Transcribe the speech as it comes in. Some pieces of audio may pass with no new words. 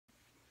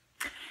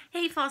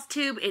Hey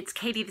Flosstube, it's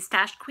Katie the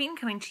Stash Queen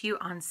coming to you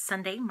on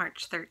Sunday,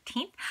 March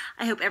 13th.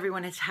 I hope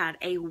everyone has had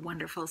a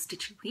wonderful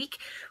stitching week.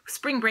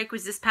 Spring break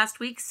was this past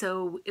week,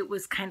 so it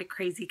was kind of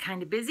crazy,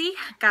 kind of busy.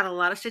 Got a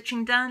lot of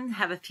stitching done,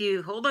 have a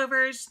few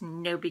holdovers,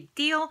 no big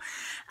deal.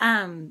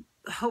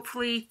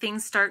 Hopefully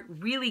things start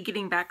really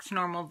getting back to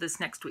normal this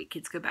next week.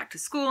 Kids go back to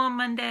school on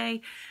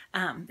Monday.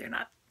 They're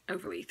not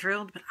overly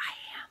thrilled, but I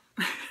am.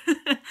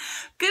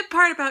 Good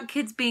part about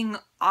kids being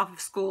off of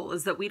school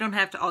is that we don't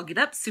have to all get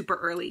up super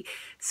early.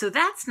 So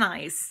that's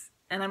nice.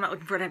 And I'm not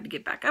looking forward to having to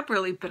get back up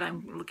early, but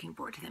I'm looking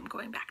forward to them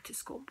going back to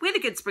school. We had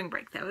a good spring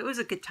break though. It was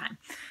a good time.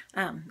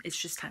 It's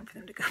just time for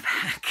them to go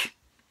back.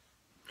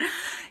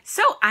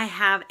 So I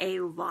have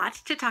a lot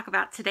to talk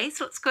about today,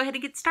 so let's go ahead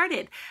and get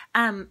started.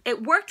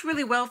 It worked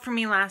really well for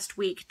me last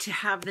week to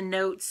have the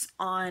notes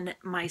on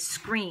my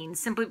screen,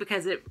 simply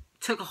because it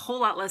took a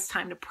whole lot less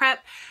time to prep.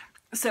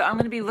 So I'm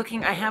going to be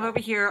looking, I have over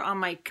here on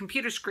my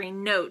computer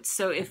screen notes,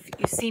 so if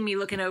you see me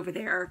looking over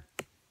there,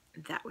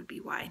 that would be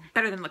why.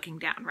 Better than looking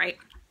down, right?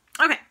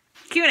 Okay,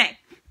 Q&A.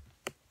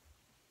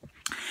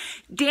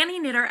 Danny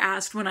Knitter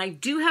asked, when I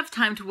do have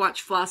time to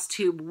watch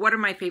Flosstube, what are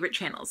my favorite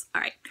channels?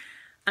 All right,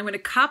 I'm going to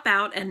cop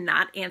out and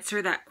not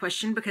answer that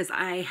question because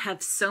I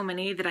have so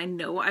many that I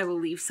know I will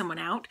leave someone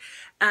out.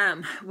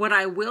 What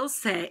I will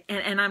say,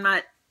 and I'm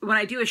not, when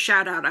I do a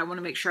shout out, I want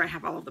to make sure I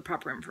have all of the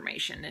proper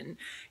information. And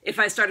if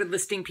I started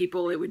listing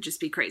people, it would just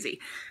be crazy.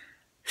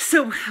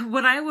 So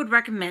what I would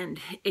recommend,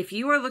 if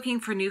you are looking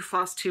for new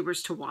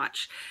Flosstubers to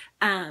watch,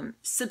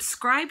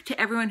 subscribe to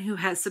everyone who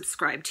has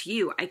subscribed to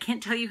you. I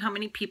can't tell you how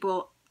many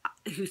people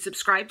who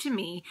subscribed to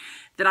me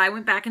that I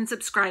went back and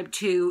subscribed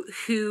to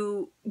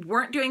who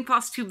weren't doing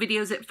Flosstube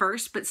videos at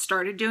first, but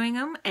started doing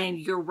them, and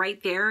you're right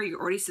there.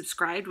 You're already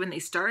subscribed when they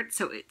start.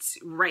 So it's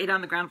right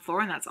on the ground floor,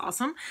 and that's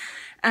awesome.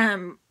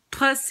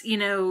 Plus, you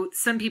know,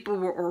 some people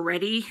were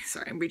already,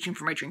 sorry, I'm reaching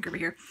for my drink over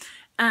here,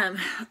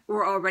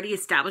 were already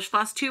established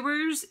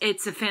Flosstubers.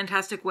 It's a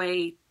fantastic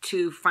way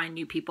to find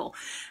new people.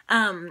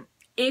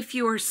 If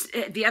you're,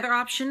 the other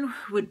option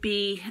would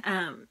be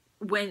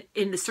when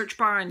in the search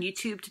bar on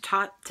YouTube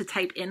to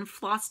type in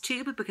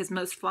Flosstube, because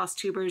most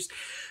Flosstubers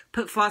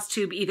put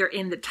Flosstube either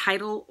in the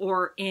title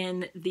or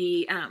in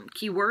the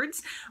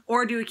keywords,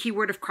 or do a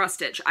keyword of cross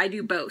stitch. I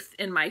do both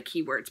in my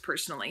keywords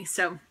personally.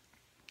 So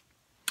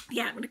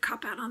yeah, I'm going to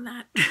cop out on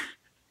that.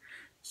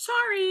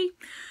 Sorry.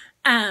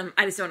 I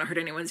just don't want to hurt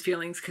anyone's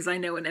feelings because I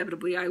know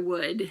inevitably I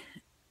would.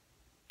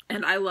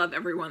 And I love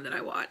everyone that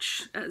I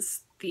watch,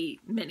 as the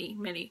many,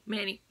 many,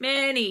 many,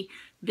 many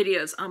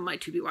videos on my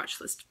to be watch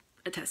list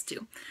attest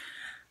to.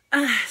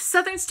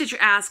 Southern Stitcher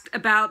asked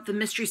about the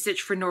mystery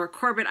stitch for Nora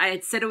Corbett. I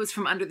had said it was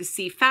from Under the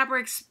Sea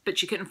Fabrics, but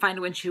she couldn't find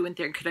it when she went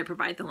there. Could I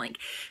provide the link?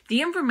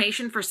 The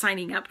information for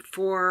signing up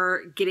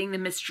for getting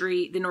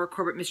the Nora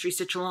Corbett mystery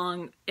stitch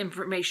along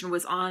information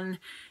was on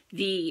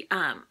the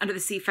Under the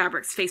Sea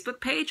Fabrics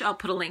Facebook page. I'll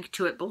put a link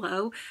to it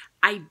below.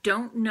 I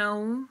don't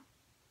know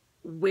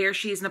where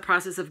she's in the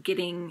process of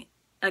getting,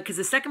 because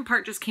the second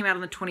part just came out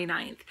on the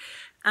 29th.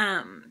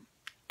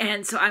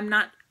 And so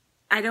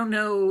I don't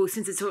know,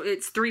 since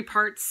it's 3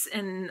 parts,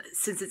 and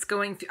since it's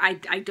going through,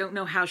 I don't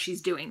know how she's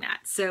doing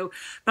that. So,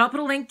 but I'll put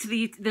a link to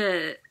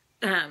the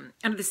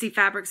Under the Sea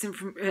Fabrics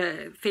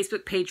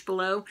Facebook page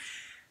below.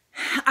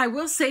 I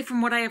will say,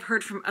 from what I have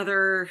heard from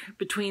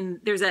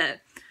there's a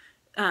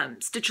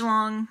stitch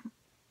along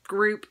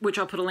group, which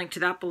I'll put a link to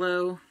that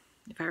below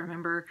if I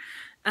remember,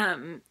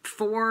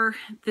 for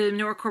the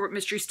Nora Corbett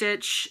mystery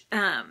stitch.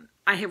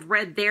 I have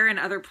read there and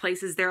other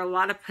places, there are a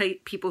lot of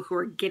people who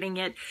are getting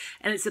it,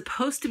 and it's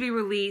supposed to be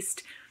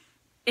released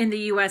in the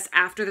US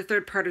after the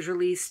third part is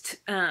released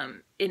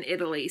in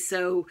Italy.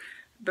 So,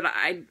 but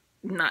I'm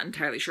not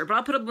entirely sure. But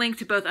I'll put a link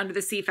to both Under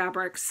the Sea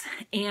Fabrics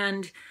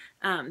and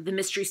the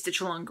Mystery Stitch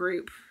Along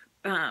group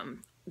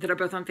that are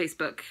both on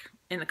Facebook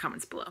in the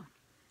comments below.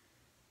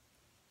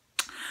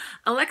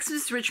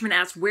 Alexis Richmond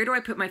asked, where do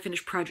I put my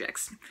finished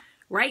projects?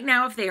 Right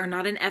now, if they are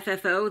not in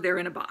FFO, they're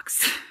in a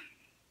box.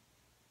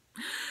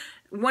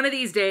 One of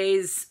these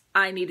days,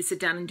 I need to sit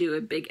down and do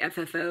a big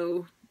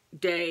FFO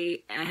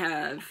day. I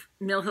have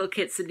Mill Hill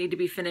kits that need to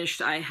be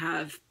finished. I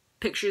have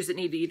pictures that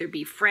need to either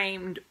be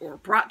framed or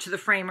brought to the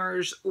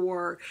framers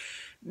or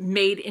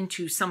made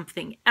into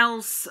something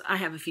else. I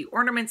have a few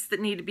ornaments that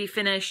need to be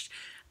finished.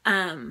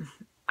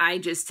 I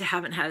just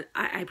haven't had,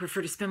 I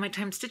prefer to spend my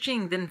time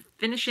stitching than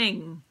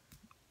finishing.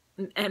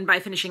 And by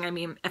finishing, I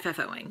mean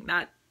FFOing,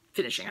 not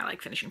finishing. I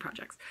like finishing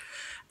projects.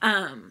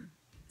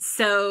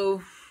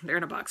 So they're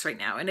in a box right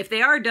now. And if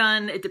they are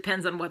done, it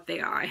depends on what they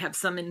are. I have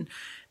some in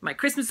my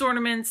Christmas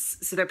ornaments,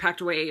 so they're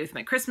packed away with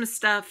my Christmas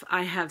stuff.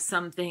 I have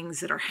some things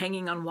that are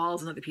hanging on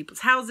walls in other people's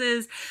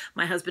houses.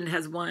 My husband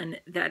has one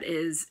that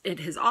is in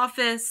his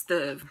office.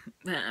 The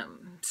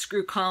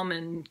screw calm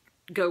and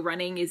go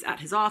running is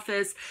at his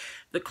office.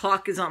 The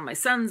clock is on my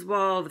son's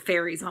wall. The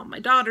fairy's on my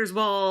daughter's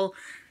wall.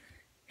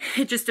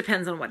 It just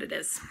depends on what it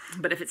is.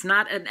 But if it's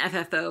not an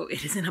FFO,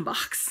 it is in a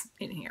box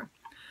in here.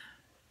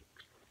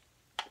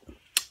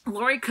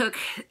 Lori Cook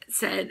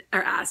said,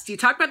 or asked, you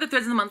talked about the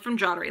threads of the month from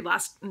Jottery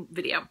last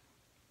video.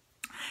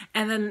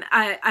 And then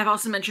I've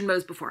also mentioned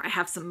Mo's before. I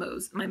have some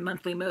Mo's, my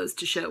monthly Mo's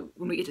to show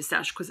when we get to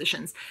stash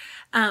acquisitions.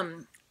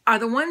 Are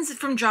the ones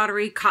from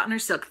Jottery cotton or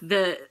silk?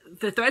 The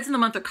threads in the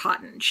month are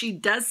cotton. She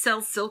does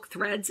sell silk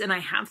threads, and I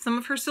have some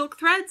of her silk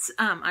threads.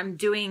 I'm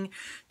doing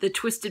the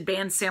Twisted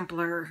Band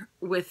sampler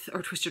with,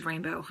 or Twisted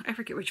Rainbow. I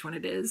forget which one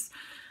it is.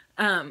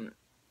 I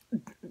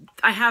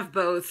have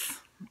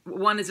both.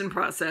 One is in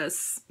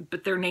process,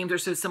 but their names are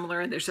so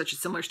similar and they're such a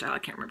similar style, I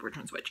can't remember which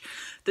one's which.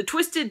 The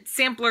Twisted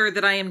sampler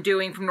that I am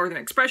doing from Northern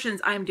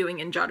Expressions, I am doing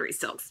in Jottery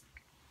silks.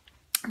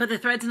 But the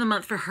threads in the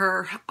month for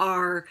her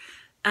are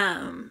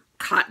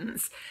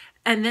cottons.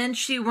 And then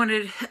she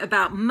wanted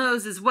about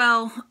Mo's as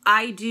well.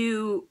 I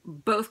do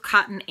both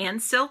cotton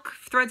and silk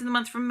threads in the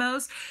month from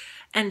Mo's.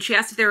 And she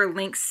asked if there are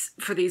links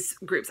for these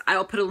groups.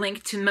 I'll put a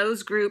link to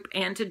Mo's group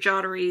and to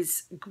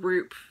Jottery's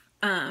group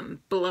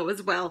below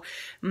as well.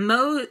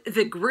 Mo,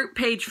 the group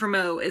page for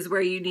Mo is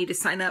where you need to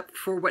sign up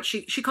for what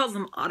she calls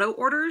them auto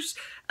orders,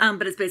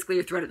 but it's basically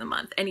your thread of the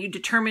month. And you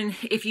determine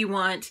if you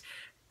want,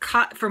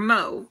 for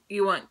Mo,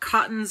 you want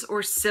cottons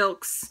or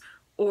silks,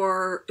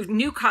 or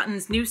new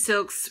cottons, new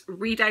silks,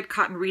 redyed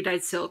cotton,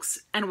 redyed silks,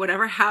 and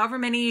however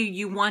many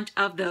you want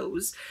of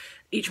those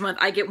each month.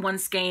 I get one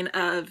skein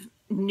of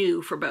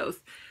new for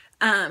both.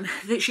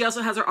 She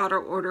also has her auto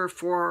order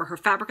for her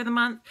fabric of the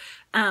month,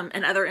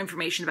 and other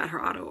information about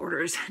her auto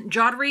orders.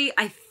 Jottery,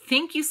 I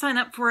think you sign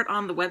up for it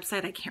on the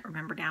website. I can't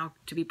remember now,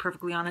 to be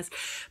perfectly honest,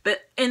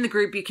 but in the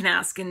group you can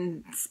ask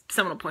and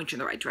someone will point you in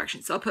the right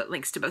direction. So I'll put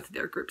links to both of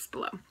their groups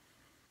below.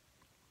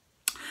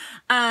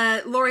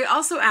 Lori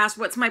also asked,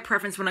 what's my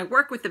preference when I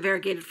work with the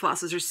variegated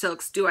flosses or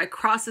silks? Do I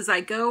cross as I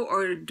go,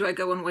 or do I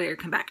go one way or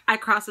come back? I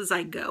cross as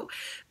I go,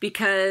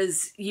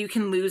 because you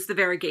can lose the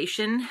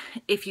variegation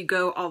if you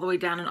go all the way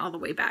down and all the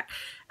way back.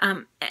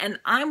 And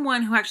I'm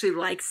one who actually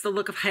likes the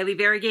look of highly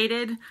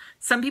variegated.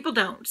 Some people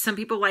don't. Some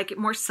people like it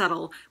more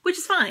subtle, which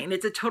is fine.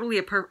 It's totally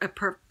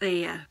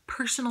a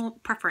personal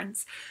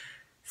preference.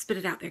 Spit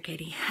it out there,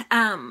 Katie.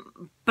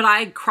 But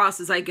I cross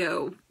as I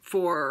go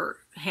for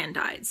hand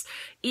dyes.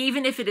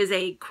 Even if it is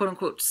a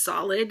quote-unquote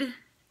solid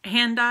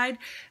hand dyed,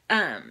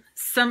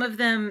 some of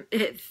them,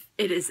 it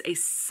is a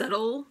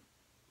subtle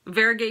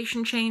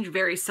variegation change,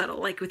 very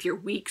subtle, like with your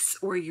Weeks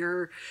or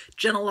your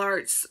Gentle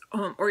Arts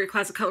or your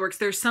Classic Colorworks.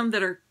 There's some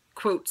that are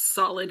quote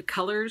solid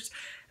colors,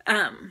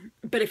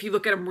 but if you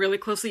look at them really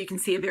closely, you can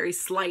see a very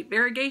slight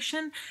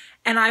variegation,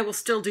 and I will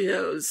still do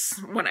those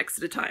 1X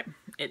at a time.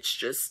 It's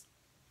just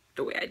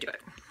the way I do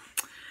it.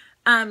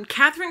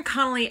 Catherine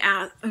Connolly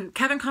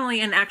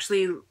and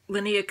actually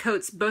Linnea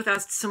Coates both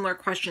asked similar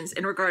questions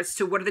in regards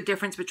to what are the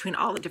difference between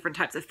all the different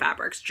types of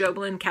fabrics: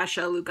 Jobelin,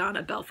 Cashel,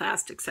 Lugana,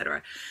 Belfast,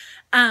 etc.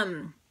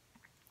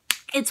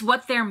 It's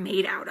what they're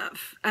made out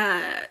of.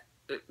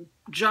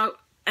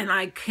 And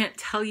I can't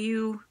tell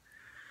you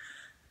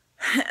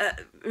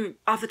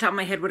off the top of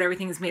my head what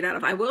everything is made out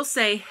of. I will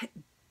say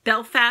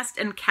Belfast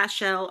and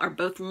Cashel are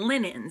both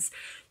linens,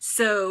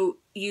 so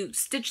you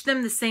stitch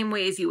them the same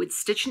way as you would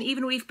stitch an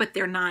even weave, but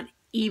they're not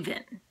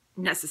even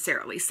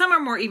necessarily. Some are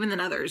more even than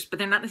others, but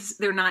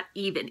they're not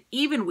even.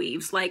 Even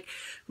weaves like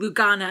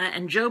Lugana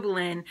and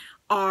Jobelin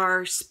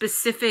are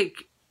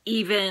specific,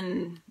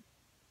 even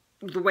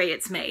the way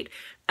it's made.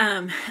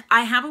 I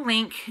have a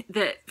link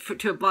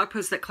to a blog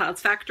post that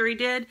Clouds Factory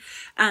did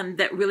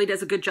that really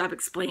does a good job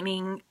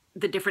explaining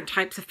the different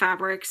types of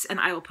fabrics, and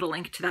I will put a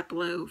link to that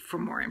below for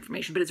more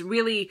information, but it's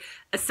really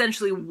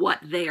essentially what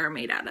they are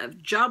made out of.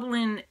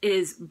 Jobelin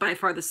is by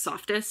far the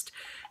softest,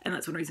 and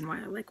that's one reason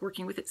why I like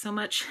working with it so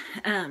much,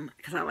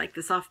 because I like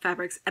the soft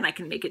fabrics, and I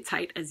can make it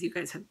tight, as you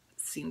guys have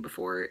seen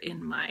before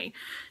in my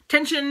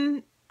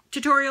tension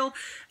tutorial,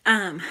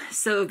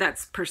 so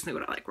that's personally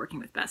what I like working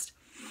with best.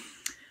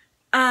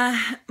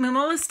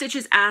 Momola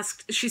Stitches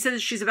asked, she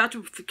says she's about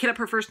to kit up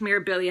her first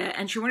Mirabilia,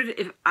 and she wondered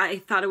if I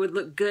thought it would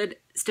look good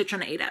stitched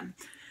on Aida.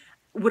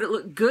 Would it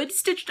look good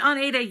stitched on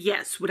Aida?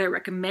 Yes. Would I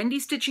recommend you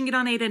stitching it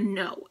on Aida?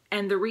 No.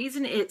 And the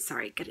reason is,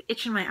 sorry, got an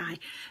itch in my eye.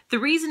 The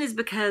reason is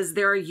because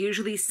there are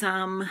usually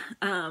some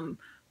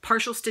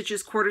partial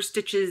stitches, quarter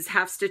stitches,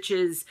 half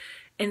stitches,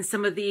 and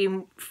some of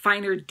the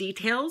finer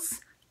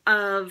details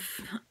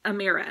of a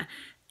Mira.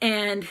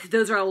 And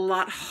those are a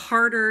lot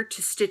harder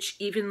to stitch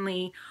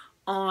evenly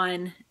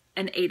on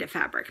an Aida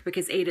fabric,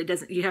 because Aida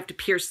doesn't, you have to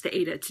pierce the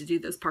Aida to do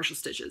those partial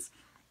stitches.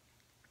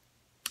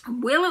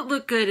 Will it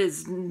look good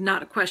is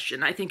not a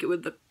question. I think it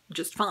would look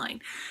just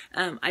fine.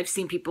 I've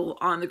seen people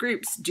on the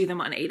groups do them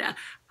on Aida.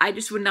 I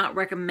just would not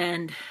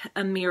recommend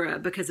a Mira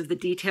because of the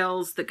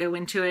details that go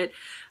into it.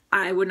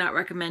 I would not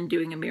recommend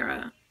doing a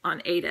Mira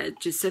on Aida,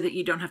 just so that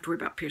you don't have to worry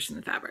about piercing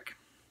the fabric.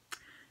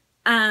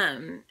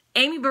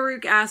 Amy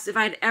Baruch asked if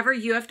I'd ever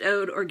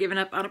UFO'd or given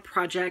up on a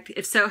project.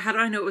 If so, how do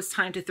I know it was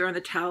time to throw in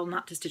the towel,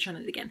 not to stitch on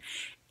it again?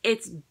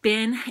 It's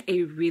been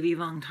a really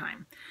long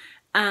time.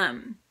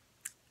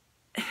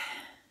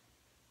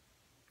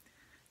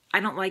 I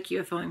don't like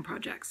UFOing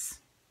projects,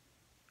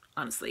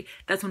 honestly.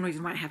 That's one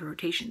reason why I have a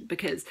rotation,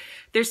 because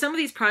there's some of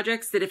these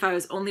projects that if I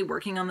was only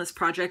working on this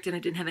project and I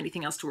didn't have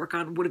anything else to work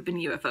on, would have been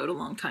UFO'd a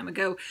long time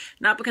ago.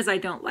 Not because I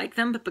don't like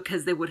them, but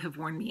because they would have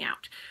worn me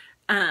out.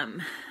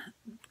 The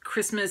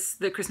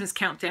Christmas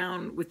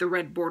countdown with the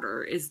red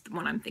border is the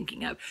one I'm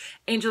thinking of.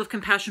 Angel of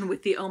Compassion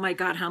with the, oh my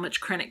God, how much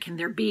credit can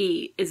there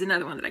be, is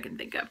another one that I can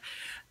think of.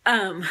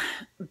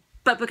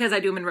 But because I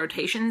do them in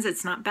rotations,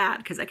 it's not bad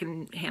because I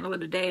can handle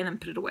it a day and then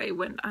put it away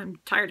when I'm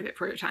tired of it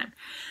for a time.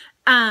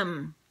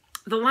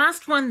 The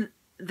last one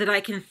that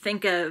I can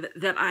think of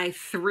that I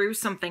threw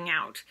something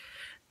out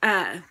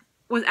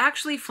was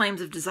actually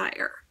Flames of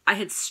Desire. I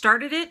had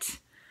started it.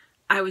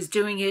 I was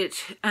doing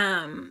it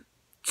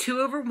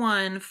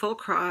 2/1 full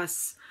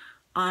cross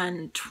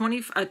on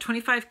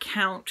 25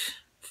 count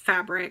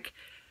fabric,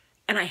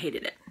 and I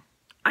hated it.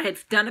 I had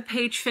done a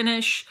page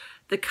finish.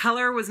 The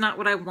color was not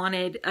what I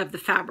wanted of the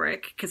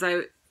fabric, because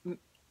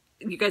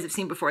you guys have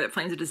seen before that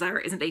Flames of Desire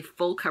isn't a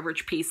full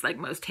coverage piece like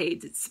most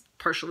Hades. It's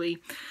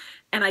partially,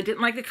 and I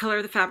didn't like the color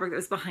of the fabric that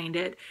was behind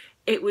it.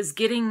 It was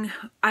getting,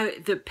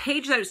 the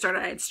page that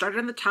I had started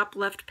on the top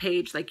left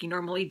page like you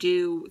normally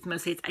do with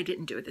most Hades. I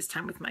didn't do it this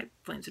time with my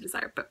Flames of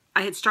Desire, but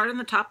I had started on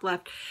the top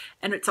left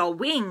and it's all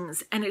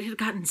wings, and it had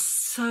gotten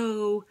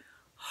so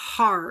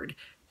hard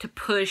to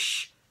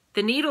push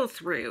the needle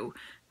through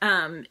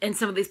in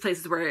some of these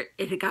places where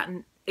it had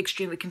gotten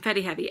extremely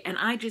confetti heavy. And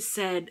I just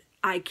said,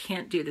 I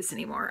can't do this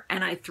anymore.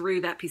 And I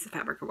threw that piece of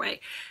fabric away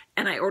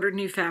and I ordered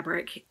new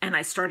fabric and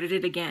I started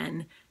it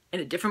again in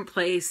a different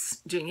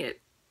place, doing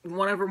it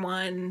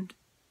 1/1,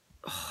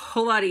 a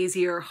whole lot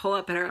easier, a whole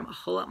lot better. I'm a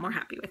whole lot more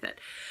happy with it.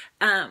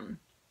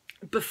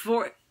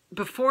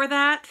 Before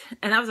that,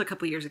 and that was a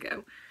couple years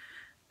ago,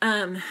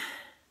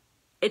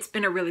 it's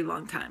been a really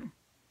long time.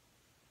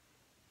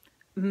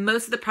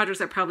 Most of the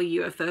projects I probably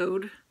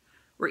UFO'd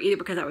were either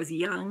because I was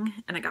young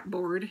and I got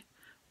bored,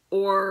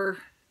 or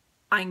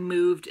I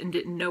moved and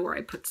didn't know where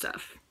I put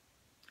stuff.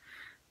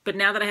 But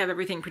now that I have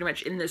everything pretty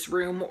much in this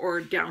room or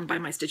down by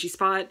my stitchy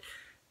spot,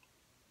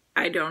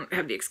 I don't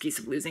have the excuse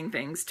of losing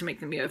things to make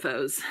them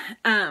UFOs.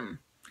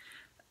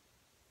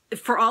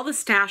 For all the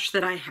stash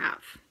that I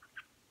have,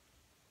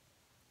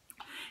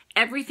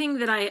 everything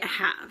that I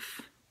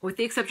have, with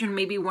the exception of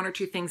maybe 1 or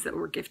 2 things that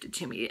were gifted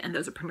to me, and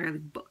those are primarily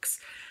books,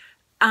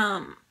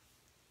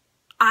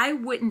 I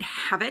wouldn't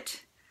have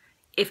it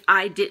if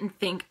I didn't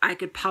think I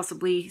could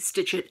possibly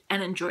stitch it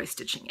and enjoy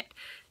stitching it.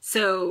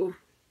 So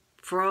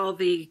for all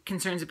the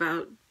concerns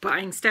about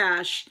buying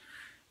stash,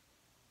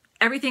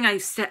 everything I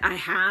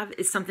have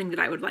is something that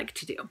I would like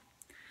to do.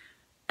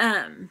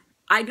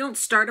 I don't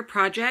start a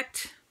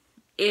project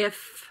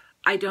if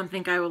I don't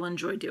think I will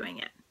enjoy doing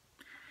it.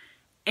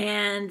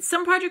 And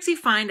some projects you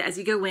find as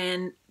you go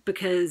in,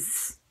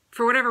 because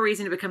for whatever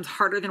reason, it becomes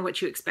harder than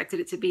what you expected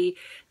it to be.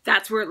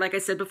 That's where, like I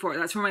said before,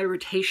 that's where my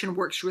rotation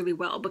works really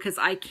well, because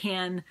I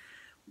can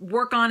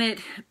work on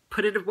it,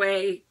 put it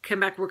away, come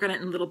back, work on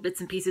it in little bits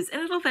and pieces,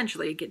 and it'll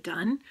eventually get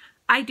done.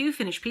 I do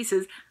finish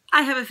pieces.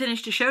 I haven't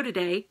finished a show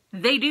today.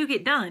 They do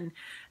get done.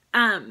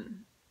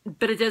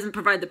 But it doesn't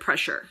provide the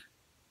pressure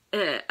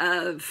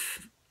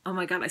of, oh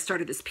my God, I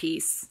started this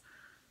piece.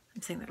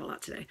 I'm saying that a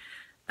lot today.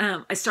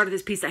 I started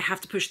this piece. I have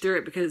to push through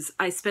it because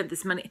I spent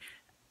this money.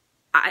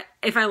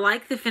 If I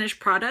like the finished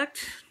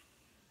product,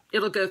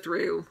 it'll go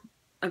through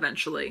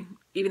eventually,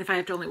 even if I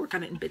have to only work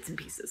on it in bits and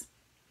pieces.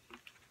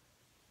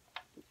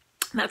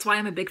 That's why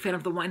I'm a big fan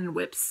of the Wine and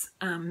Whips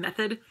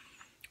method,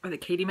 or the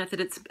Katie method,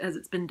 as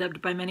it's been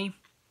dubbed by many.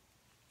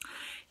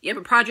 You have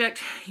a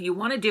project, you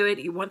want to do it,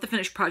 you want the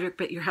finished project,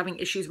 but you're having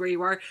issues where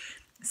you are.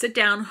 Sit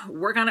down,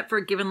 work on it for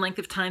a given length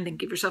of time, then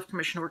give yourself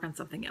permission to work on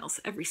something else.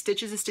 Every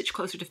stitch is a stitch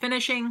closer to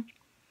finishing.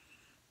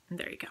 And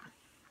there you go.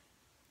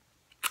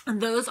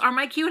 And those are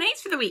my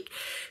Q&As for the week.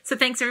 So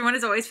thanks everyone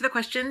as always for the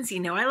questions. You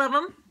know I love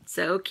them,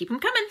 so keep them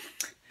coming.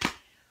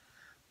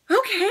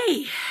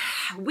 Okay,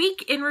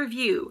 week in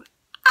review.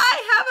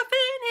 I have a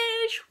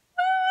finish.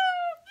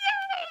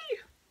 Woo! Yay!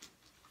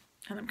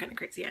 And I'm kind of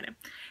crazy, I know.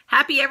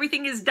 Happy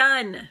everything is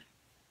done.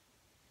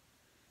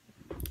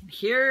 And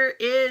here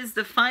is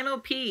the final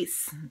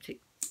piece. I'll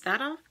take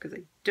that off because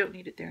I don't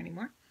need it there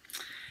anymore.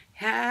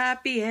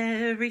 Happy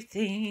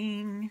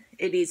everything.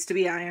 It needs to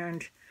be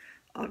ironed,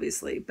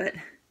 obviously, but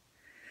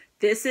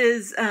this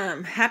is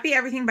Happy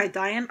Everything by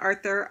Diane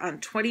Arthur on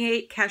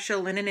 28 cachet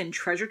linen and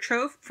treasure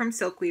trove from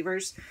Silk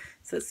Weavers.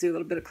 So let's do a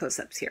little bit of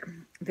close-ups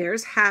here.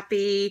 There's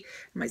Happy.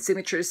 My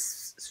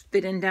signature's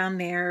fit in down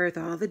there with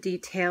all the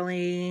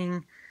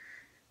detailing.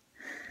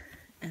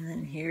 And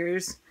then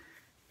here's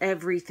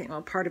everything.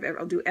 Well, part of it,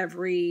 I'll do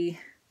every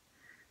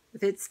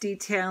with its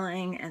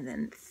detailing, and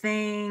then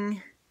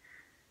thing.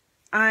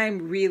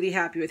 I'm really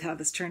happy with how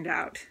this turned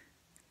out.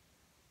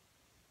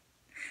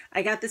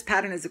 I got this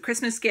pattern as a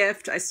Christmas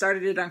gift. I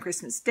started it on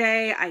Christmas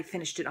Day. I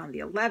finished it on the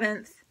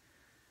 11th.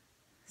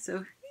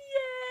 So,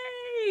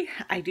 yay!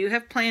 I do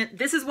have plans.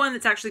 This is one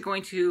that's actually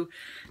going to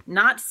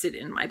not sit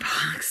in my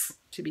box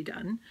to be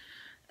done,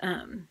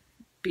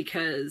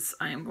 because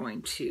I am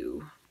going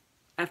to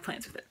have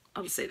plans with it.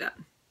 I'll just say that.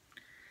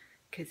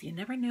 Because you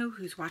never know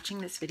who's watching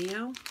this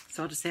video.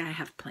 So I'll just say I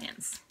have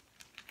plans.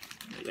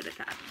 Leave it at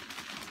that.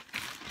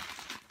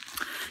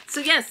 So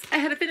yes, I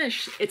had a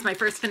finish. It's my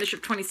first finish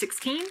of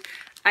 2016.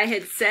 I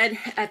had said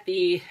at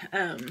the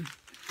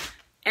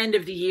end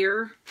of the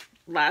year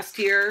last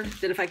year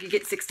that if I could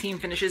get 16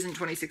 finishes in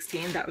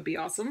 2016, that would be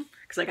awesome,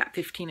 because I got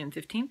 15 and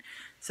 15.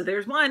 So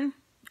there's one.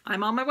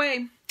 I'm on my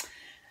way.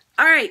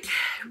 All right,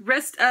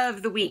 rest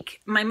of the week,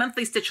 my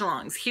monthly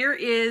stitch-alongs. Here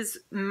is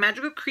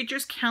Magical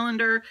Creatures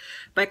Calendar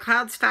by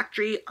Clouds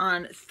Factory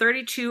on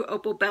 32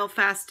 Opal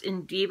Belfast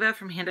in Diva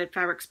from Hand-Dyed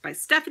Fabrics by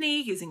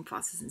Stephanie, using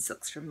flosses and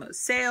silks from Mo's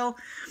sale.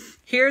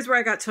 Here's where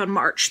I got to on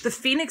March. The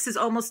Phoenix is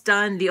almost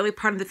done. The only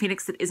part of the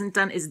Phoenix that isn't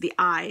done is the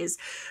eyes,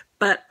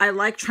 but I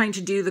like trying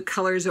to do the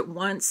colors at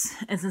once,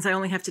 and since I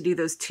only have to do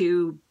those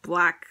 2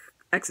 black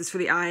X's for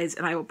the eyes,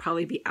 and I will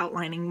probably be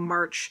outlining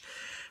March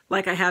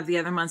like I have the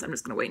other months, I'm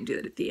just going to wait and do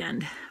it at the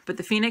end. But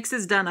the Phoenix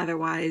is done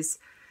otherwise.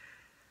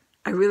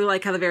 I really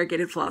like how the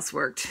variegated floss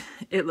worked.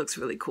 It looks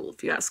really cool,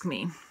 if you ask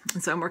me.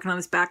 And so I'm working on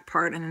this back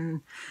part,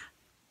 and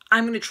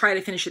I'm going to try to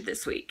finish it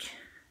this week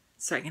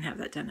so I can have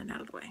that done and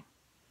out of the way.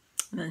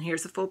 And then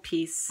here's the full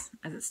piece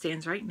as it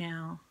stands right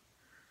now.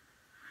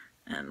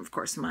 And of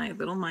course, my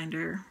little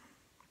minder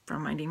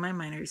from Minding My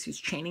Minders, who's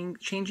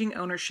changing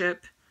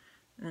ownership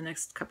in the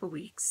next couple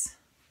weeks.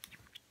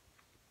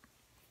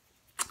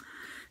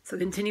 So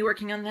continue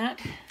working on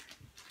that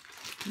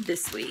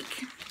this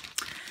week.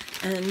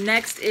 And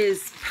next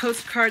is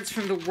Postcards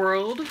from the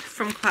World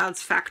from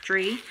Clouds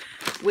Factory,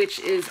 which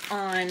is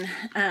on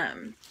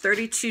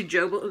 32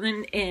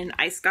 Jobelin in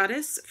Ice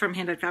Goddess from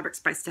Hand-Dyed Fabrics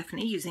by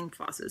Stephanie, using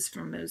flosses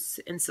from Mo's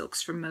and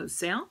silks from Mo's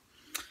sale.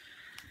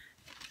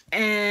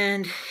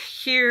 And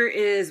here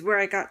is where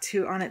I got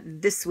to on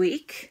it this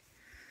week.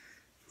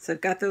 So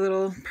I've got the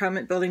little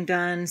Parliament building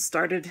done,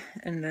 started,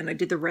 and then I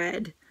did the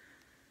red,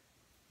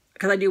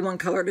 because I do one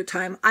color at a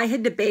time. I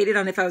had debated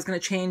on if I was going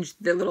to change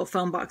the little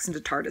foam box into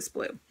TARDIS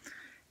blue.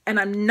 And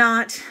I'm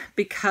not,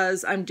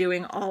 because I'm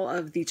doing all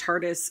of the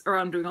TARDIS, or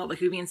I'm doing all the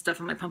Whovian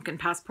stuff on my pumpkin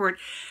passport.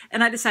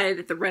 And I decided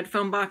that the red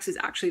foam box is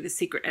actually the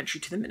secret entry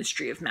to the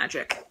Ministry of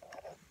Magic.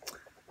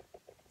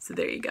 So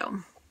there you go.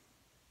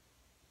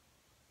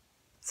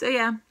 So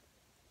yeah,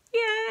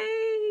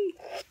 yay!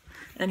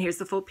 And here's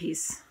the full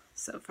piece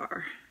so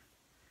far.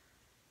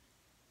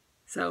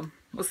 So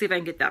we'll see if I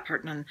can get that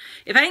part done.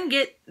 If I can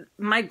get,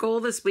 my goal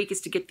this week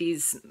is to get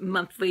these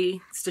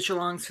monthly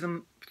stitch-alongs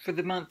for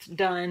the month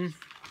done.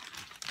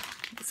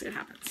 We'll see what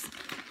happens.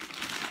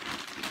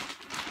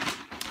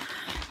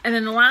 And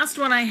then the last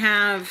one I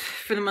have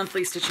for the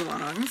monthly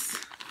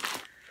stitch-alongs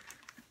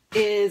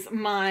is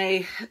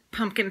my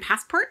Pumpkin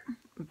Passport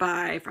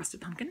by Frosted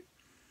Pumpkin.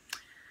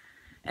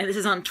 And this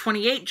is on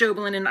 28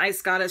 Jobelin and Ice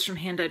Goddess from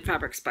Hand-Dyed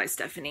Fabrics by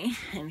Stephanie.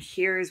 And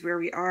here's where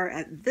we are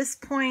at this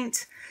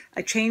point.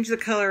 I changed the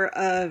color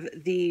of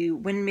the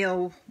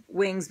windmill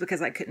wings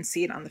because I couldn't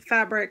see it on the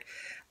fabric.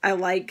 I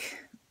like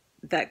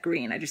that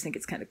green. I just think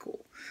it's kind of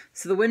cool.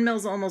 So the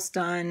windmill's almost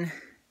done.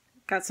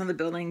 Got some of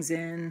the buildings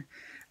in.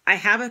 I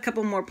have a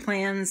couple more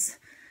plans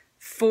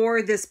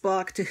for this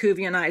block to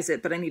Whovianize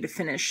it, but I need to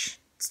finish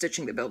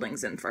stitching the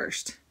buildings in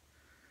first.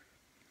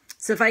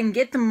 So if I can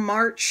get the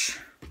March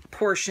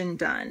portion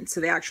done, so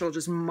the actual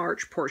just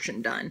March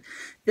portion done,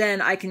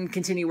 then I can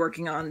continue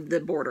working on the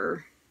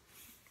border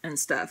and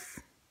stuff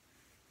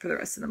for the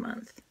rest of the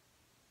month.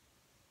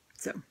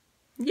 So,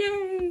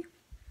 yay!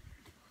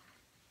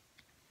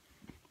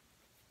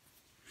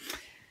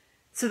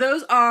 So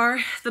those are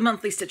the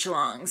monthly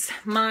stitch-alongs.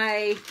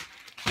 My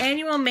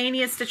annual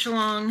Mania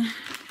stitch-along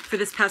for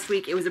this past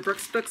week, it was a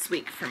Brooks Books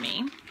week for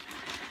me.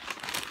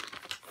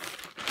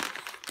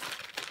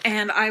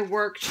 And I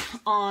worked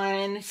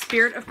on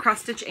Spirit of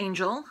Cross Stitch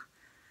Angel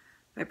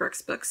by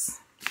Brooks Books.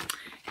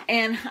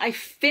 And I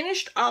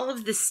finished all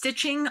of the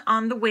stitching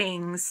on the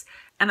wings,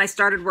 and I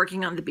started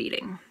working on the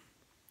beading.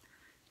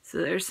 So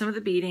there's some of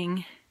the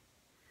beading.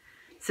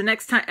 So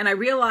next time, and I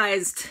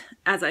realized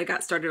as I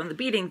got started on the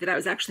beading that I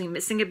was actually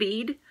missing a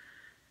bead,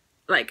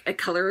 like a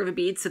color of a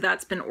bead, so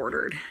that's been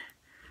ordered.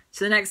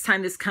 So the next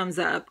time this comes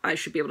up, I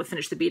should be able to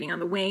finish the beading on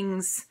the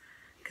wings,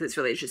 because it's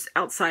really just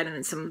outside, and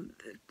then some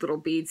little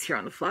beads here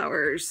on the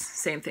flowers.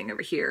 Same thing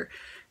over here.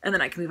 And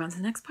then I can move on to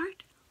the next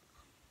part.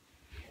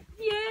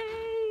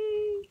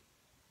 Yay!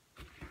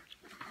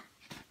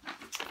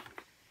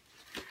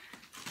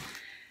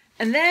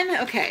 And then,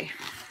 okay.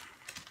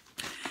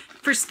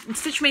 For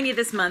Stitch Mania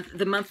this month,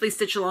 the monthly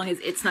stitch along is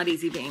It's Not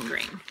Easy Being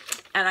Green.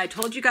 And I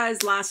told you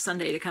guys last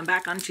Sunday to come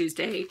back on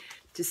Tuesday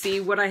to see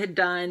what I had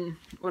done,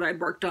 what I'd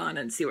worked on,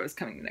 and see what was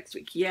coming next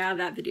week. Yeah,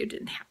 that video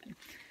didn't happen.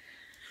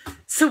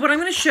 So what I'm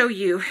going to show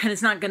you, and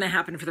it's not going to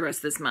happen for the rest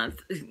of this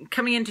month,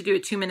 coming in to do a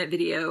 2-minute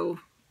video,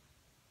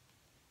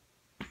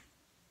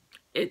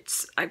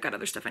 I've got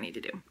other stuff I need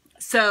to do.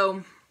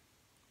 So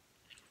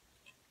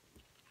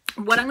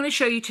what I'm going to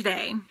show you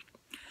today,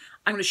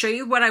 I'm going to show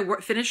you what I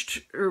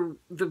finished, or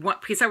the one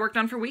piece I worked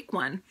on for week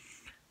 1.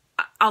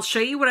 I'll show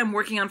you what I'm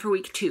working on for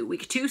week 2.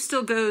 Week 2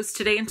 still goes,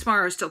 today and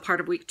tomorrow are still part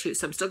of week 2.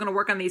 So I'm still going to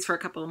work on these for a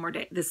couple more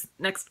days,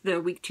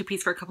 the week 2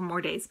 piece for a couple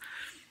more days.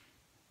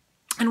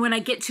 And when I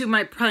get to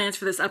my plans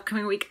for this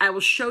upcoming week, I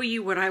will show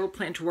you what I will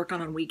plan to work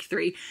on week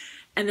 3,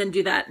 and then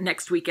do that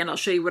next weekend. I'll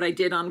show you what I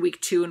did on week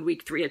 2 and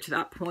week 3 up to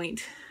that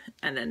point,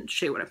 and then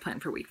show you what I plan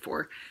for week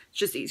 4. It's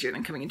just easier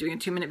than coming and doing a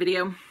 2-minute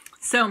video.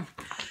 So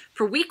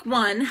for week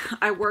 1,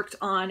 I worked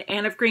on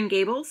Anne of Green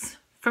Gables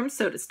from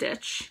Soda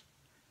Stitch.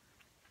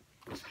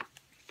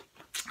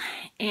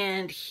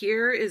 And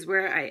here is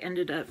where I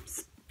ended up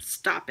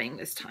stopping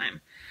this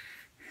time.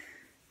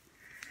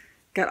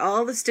 Got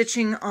all the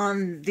stitching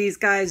on these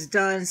guys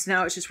done, so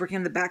now it's just working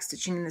on the back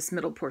stitching in this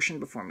middle portion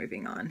before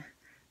moving on.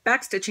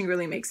 Back stitching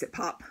really makes it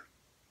pop.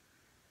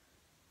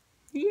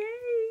 Yay!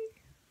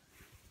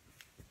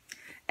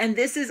 And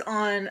this is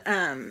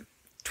on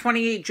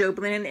 28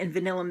 Joblin and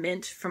Vanilla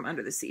Mint from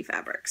Under the Sea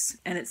Fabrics.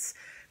 And it's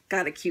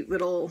got a cute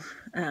little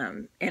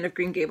Anne of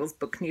Green Gables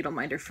book needle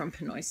minder from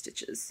Pinoy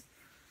Stitches.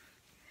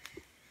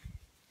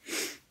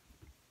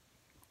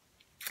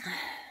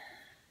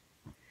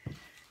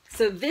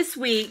 So this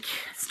week,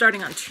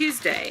 starting on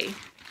Tuesday,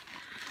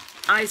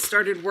 I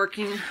started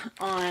working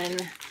on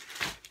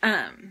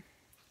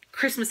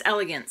Christmas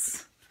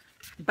Elegance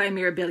by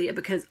Mirabilia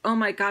because, oh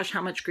my gosh,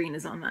 how much green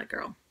is on that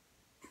girl.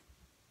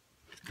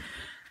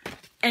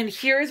 And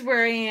here's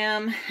where I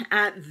am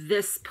at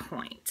this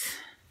point.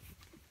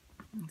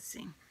 Let's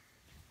see.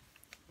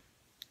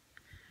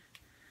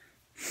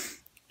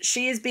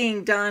 She is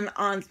being done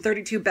on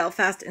 32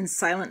 Belfast and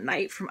Silent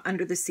Night from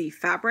Under the Sea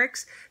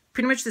Fabrics.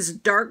 Pretty much this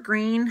dark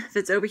green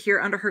that's over here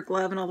under her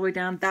glove and all the way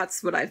down,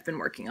 that's what I've been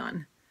working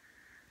on.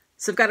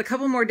 So I've got a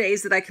couple more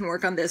days that I can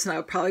work on this, and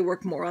I'll probably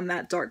work more on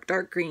that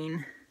dark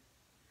green.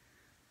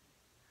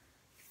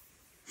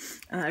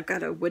 I've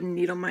got a wooden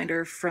needle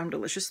minder from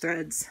Delicious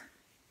Threads.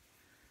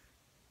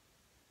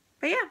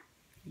 But yeah,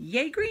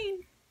 yay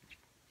green.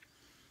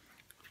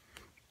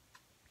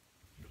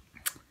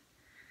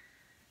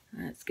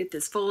 Let's get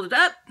this folded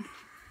up.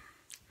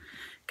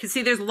 Because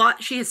see, there's a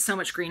lot, she has so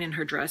much green in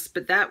her dress,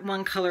 but that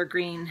one color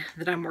green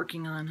that I'm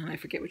working on, and I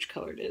forget which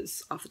color it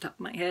is off the top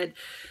of my head,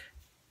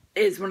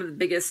 is one of the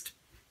biggest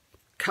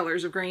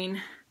colors of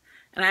green.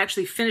 And I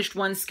actually finished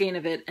one skein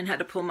of it and had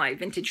to pull my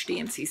vintage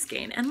DMC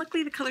skein, and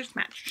luckily the colors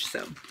matched,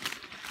 so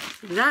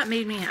that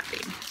made me happy.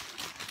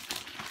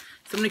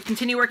 So I'm going to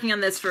continue working on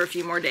this for a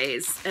few more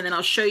days, and then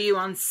I'll show you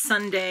on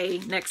Sunday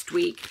next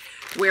week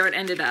where it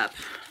ended up.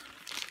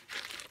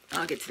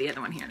 I'll get to the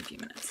other one here in a few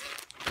minutes.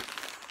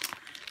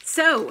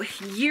 So,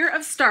 year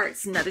of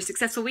starts. Another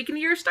successful week in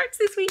the year of starts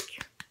this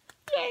week.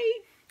 Yay!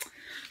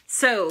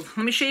 So,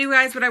 let me show you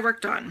guys what I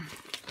worked on.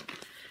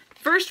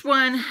 First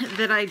one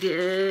that I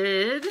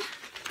did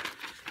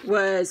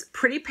was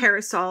Pretty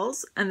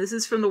Parasols, and this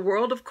is from the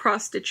World of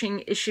Cross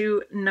Stitching issue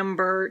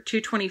number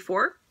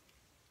 224.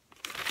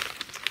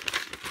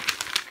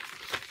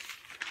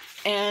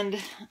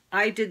 And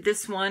I did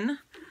this one,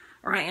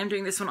 or I am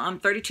doing this one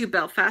on 32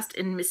 Belfast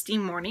in Misty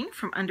Morning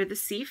from Under the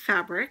Sea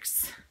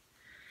Fabrics.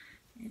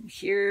 And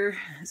here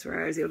is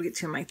where I was able to get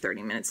to my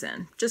 30 minutes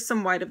in. Just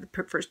some white of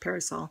the first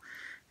parasol,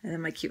 and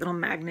then my cute little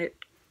magnet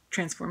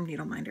transformed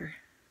needle minder.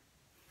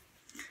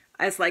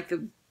 I just like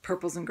the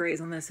purples and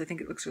grays on this. I think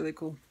it looks really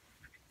cool.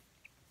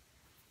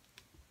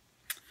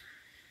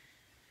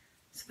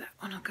 So that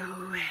one will go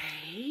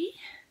away.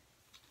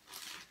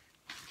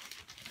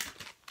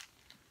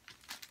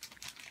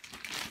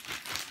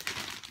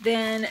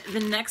 Then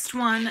the next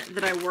one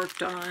that I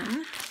worked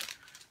on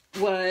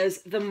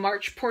was the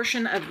March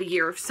portion of the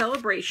Year of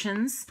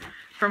Celebrations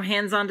from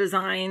Hands On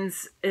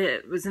Designs.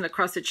 It was in the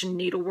Cross Stitch and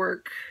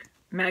Needlework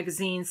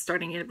magazine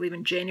starting, I believe,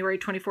 in January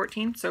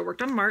 2014. So I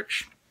worked on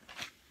March.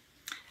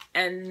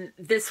 And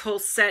this whole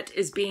set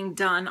is being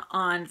done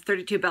on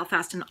 32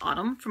 Belfast in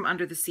Autumn from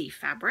Under the Sea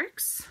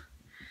Fabrics.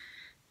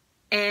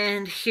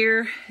 And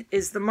here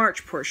is the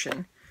March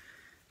portion,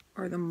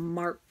 or the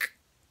mark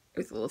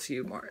with a little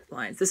few more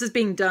lines. This is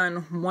being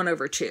done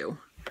 1/2.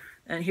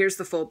 And here's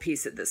the full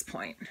piece at this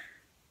point.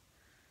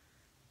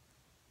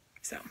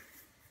 So,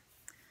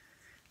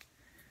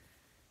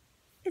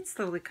 it's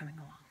slowly coming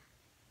along.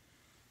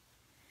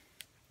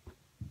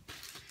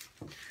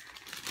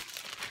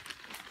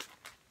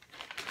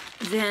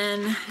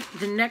 Then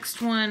the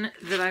next one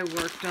that I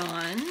worked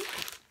on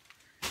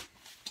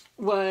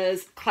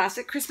was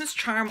Classic Christmas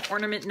Charm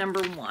Ornament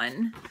number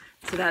 1.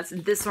 So that's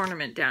this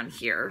ornament down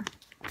here.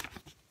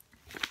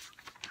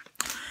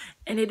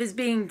 And it is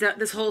being done,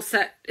 this whole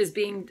set is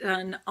being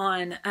done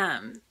on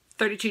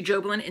 32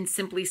 Joblin in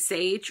Simply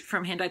Sage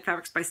from Hand Dyed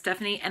Fabrics by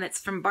Stephanie. And it's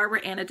from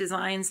Barbara Anna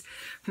Designs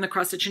from the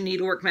Cross Stitch and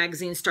Needlework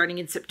magazine starting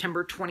in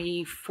September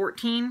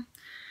 2014.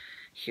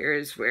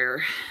 Here's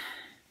where,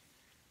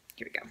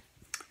 here we go.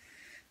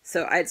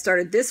 So I had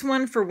started this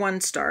one for one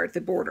start, the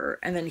border,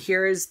 and then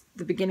here is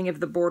the beginning of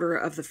the border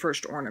of the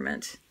first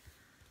ornament.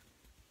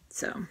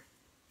 So,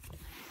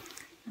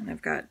 and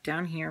I've got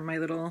down here my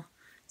little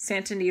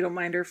Santa needle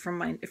minder from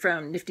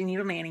Nifty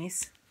Needle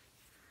Nannies.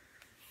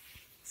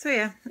 So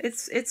yeah,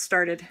 it's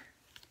started.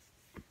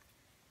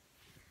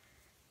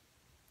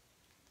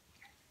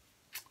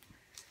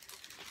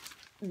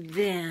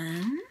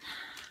 Then,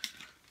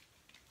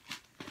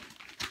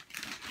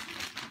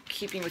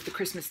 keeping with the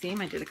Christmas theme,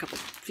 I did a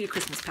few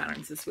Christmas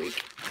patterns this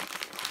week.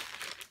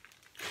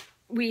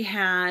 We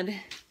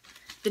had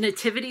the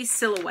Nativity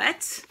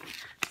Silhouette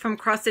from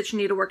Cross Stitch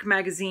Needlework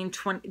magazine,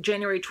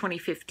 January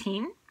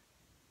 2015.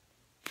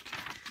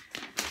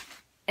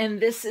 And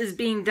this is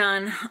being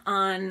done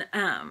on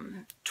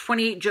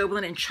 28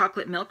 Joblin and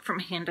Chocolate Milk from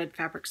Hand Dyed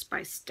Fabrics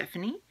by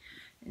Stephanie.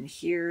 And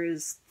here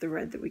is the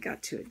red that we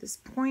got to at this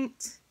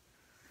point.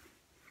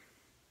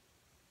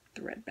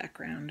 The red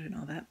background and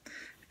all that.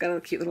 I've got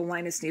a cute little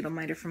Linus needle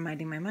minder from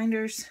Minding My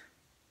Minders.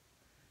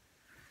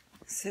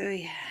 So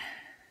yeah,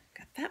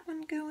 got that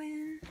one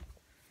going.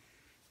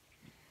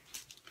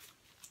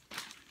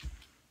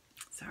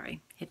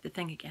 Sorry, hit the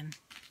thing again.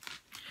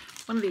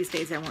 One of these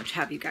days I won't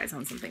have you guys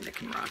on something that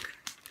can rock.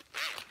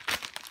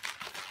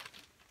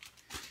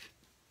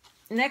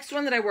 Next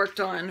one that I worked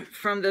on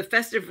from the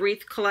Festive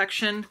Wreath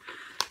collection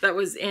that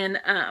was in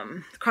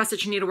Cross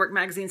Stitch and Needlework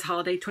Magazine's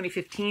Holiday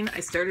 2015. I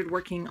started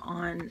working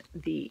on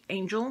the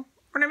angel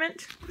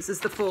ornament. This is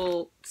the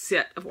full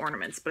set of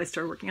ornaments, but I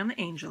started working on the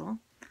angel.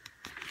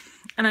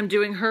 And I'm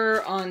doing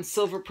her on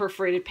silver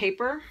perforated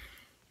paper.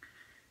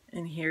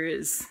 And here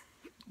is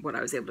what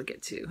I was able to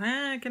get to.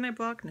 Can I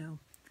block? No.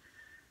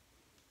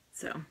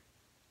 So,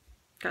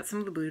 got some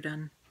of the blue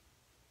done.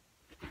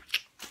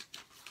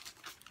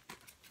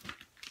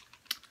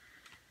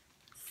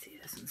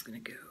 One's gonna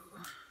go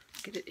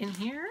get it in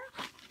here,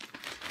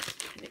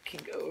 and it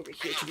can go over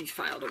here to be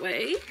filed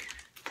away.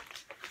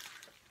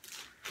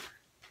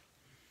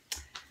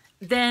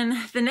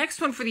 Then the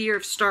next one for the year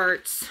of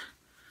starts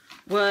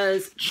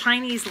was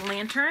Chinese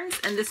lanterns,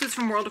 and this is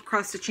from World of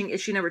Cross Stitching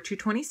issue number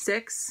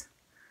 226,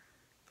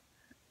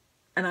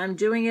 and I'm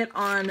doing it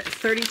on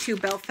 32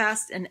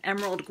 Belfast and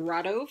Emerald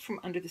Grotto from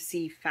Under the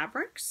Sea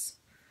Fabrics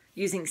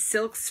using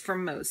silks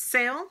from Mo's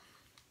Sale.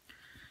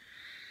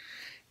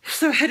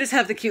 So I just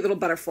have the cute little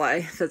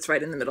butterfly that's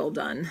right in the middle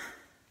done.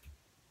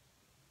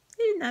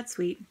 Isn't that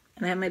sweet?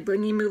 And I have my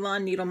Blingy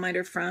Mulan needle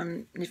minder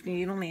from Nifty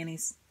Needle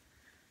Nannies.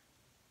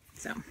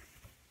 So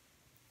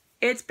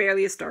it's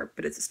barely a start,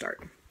 but it's a start.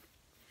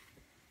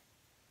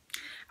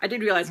 I did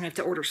realize I have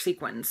to order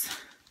sequins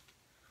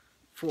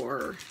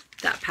for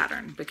that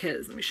pattern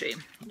because, let me show you.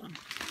 Hold on.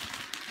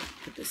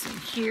 Put this in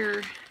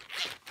here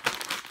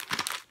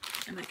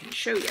and I can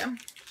show you.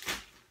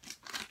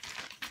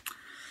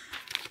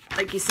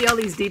 Like, you see all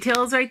these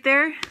details right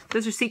there?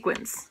 Those are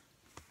sequins.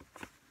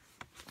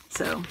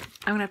 So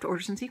I'm gonna have to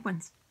order some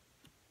sequins.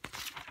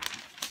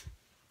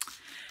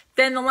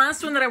 Then the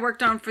last one that I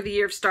worked on for the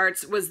year of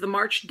starts was the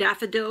March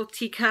Daffodil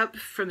Teacup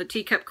from the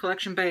Teacup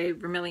collection by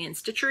Vermilion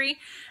Stitchery.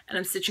 And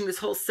I'm stitching this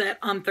whole set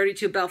on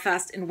 32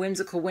 Belfast and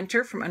Whimsical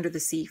Winter from Under the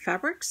Sea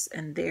Fabrics.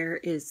 And there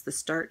is the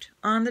start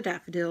on the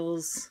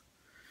daffodils.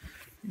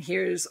 And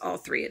here's all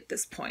three at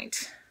this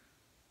point.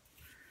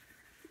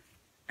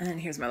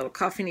 And here's my little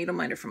coffee needle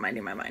minder from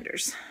Minding My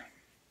Minders.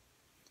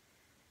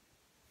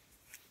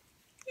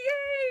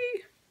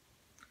 Yay!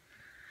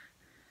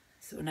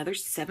 So another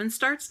 7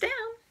 starts down.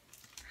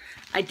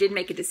 I did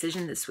make a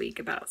decision this week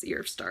about the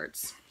year of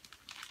starts.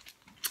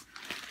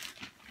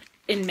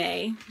 In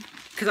May,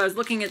 because I was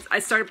looking at, I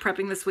started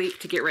prepping this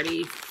week to get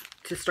ready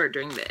to start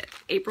doing the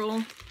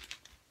April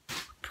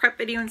prep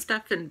video and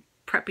stuff, and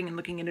prepping and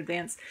looking in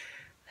advance.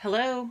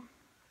 Hello?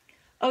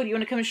 Oh, do you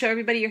want to come and show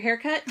everybody your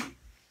haircut?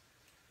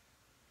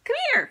 Come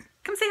here.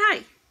 Come say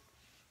hi.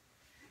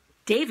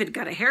 David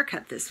got a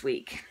haircut this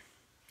week.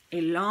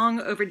 A long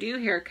overdue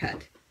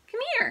haircut.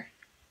 Come here.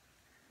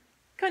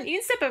 Come on, you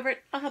can step over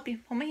it. I'll help you.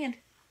 Hold my hand.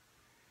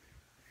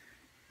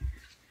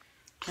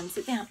 Come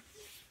sit down.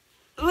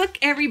 Look,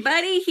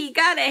 everybody. He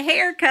got a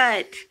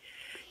haircut.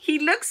 He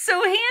looks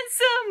so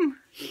handsome.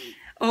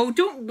 Oh,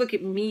 don't look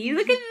at me.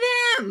 Look at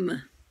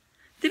them.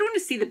 They don't want to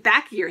see the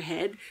back of your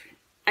head.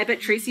 I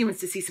bet Tracy wants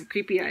to see some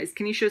creepy eyes.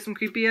 Can you show some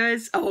creepy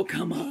eyes? Oh,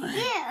 come on.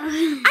 Yeah.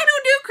 I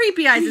don't do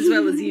creepy eyes as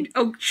well as you do.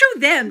 Oh, show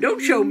them. Don't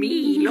show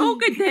me.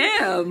 Look at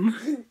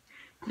them.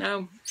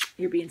 No,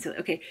 you're being silly.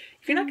 Okay,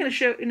 if you're not going to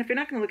show, and if you're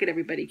not going to look at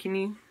everybody, can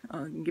you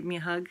give me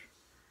a hug?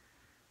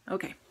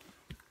 Okay.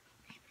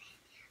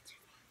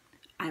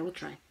 I will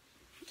try.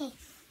 Okay.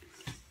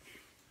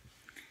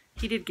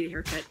 He did get a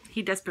haircut.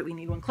 He desperately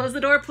needs one. Close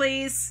the door,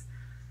 please.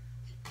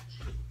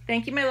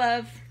 Thank you, my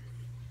love.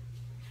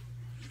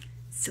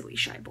 Silly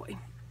shy boy.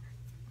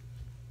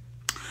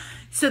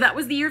 So that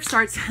was the year of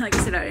starts. Like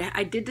I said,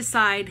 I did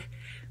decide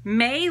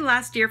May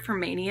last year for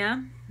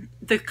Mania.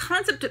 The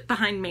concept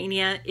behind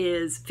Mania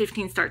is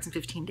 15 starts in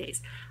 15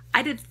 days.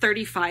 I did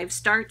 35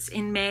 starts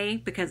in May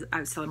because I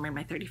was celebrating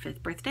my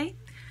 35th birthday.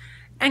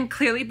 And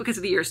clearly because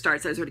of the year of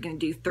starts, I was already going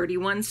to do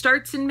 31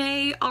 starts in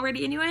May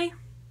already anyway.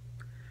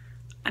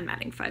 I'm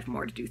adding 5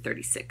 more to do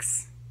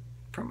 36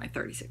 for my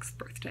 36th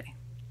birthday.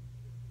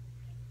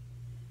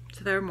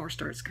 So there are more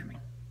starts coming.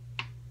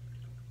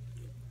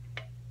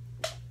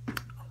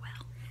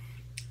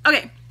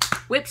 Okay,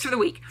 whips for the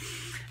week.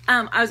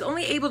 I was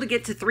only able to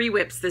get to 3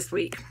 whips this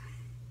week.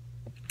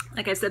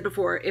 Like I said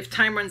before, if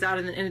time runs out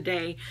in a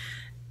day,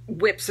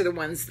 whips are the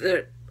ones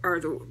that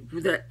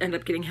end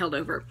up getting held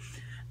over.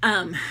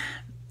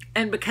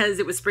 And because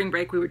it was spring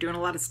break, we were doing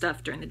a lot of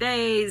stuff during the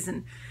days,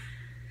 and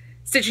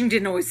stitching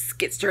didn't always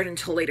get started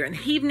until later in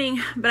the evening.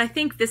 But I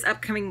think this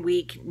upcoming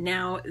week,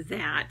 now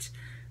that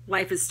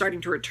life is starting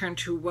to return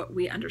to what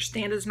we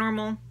understand as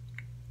normal,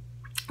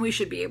 we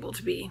should be able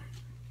to be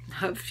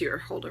have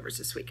fewer holdovers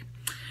this week.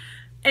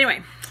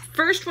 Anyway,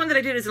 first one that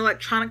I did is an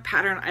electronic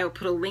pattern. I will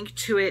put a link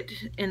to it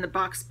in the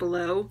box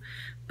below,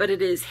 but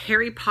it is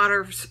Harry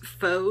Potter's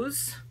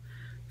Foes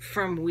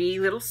from Wee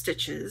Little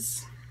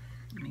Stitches.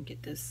 Let me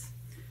get this.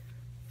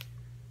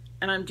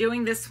 And I'm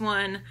doing this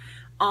one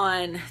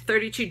on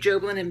 32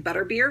 Joblin and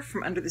Butterbeer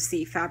from Under the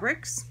Sea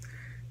Fabrics.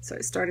 So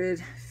I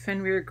started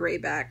Fenrir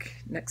Greyback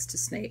next to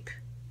Snape.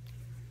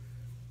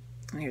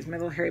 And here's my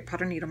little Harry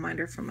Potter needle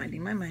minder from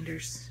Minding My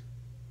Minders.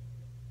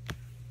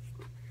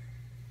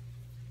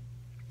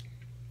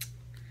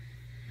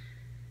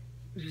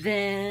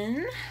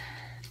 Then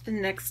the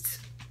next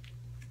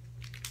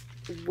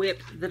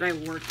whip that I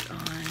worked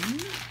on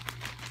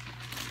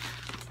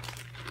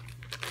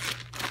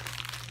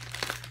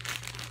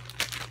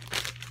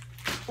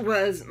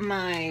was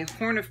my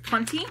Horn of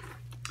Plenty.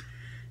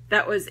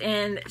 That was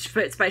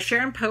it's by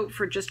Sharon Pope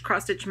for Just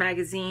Cross Stitch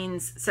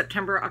Magazine's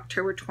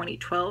September-October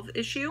 2012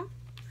 issue.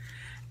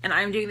 And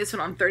I'm doing this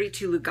one on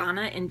 32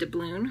 Lugana in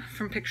doubloon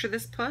from Picture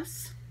This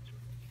Plus.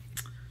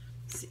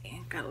 Let's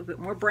see, got a little bit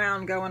more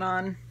brown going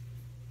on.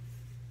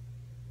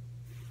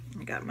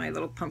 I got my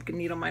little pumpkin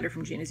needle minder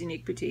from Gina's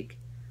Unique Boutique.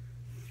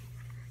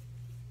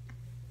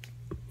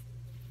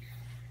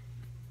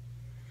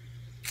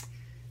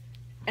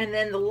 And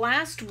then the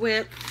last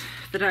whip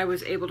that I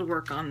was able to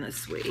work on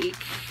this week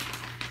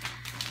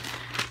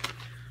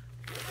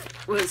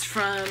was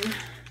from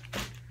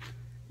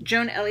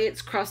Joan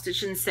Elliott's Cross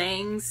Stitch and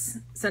Sayings,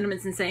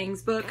 Sentiments and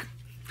Sayings book.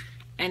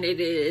 And it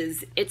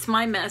is It's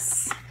My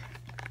Mess.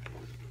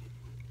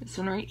 This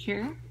one right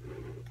here.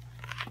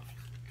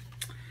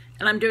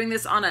 And I'm doing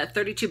this on a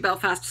 32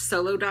 Belfast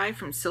solo die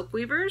from Silk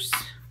Weavers.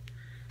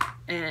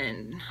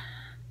 And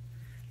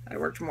I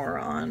worked more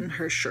on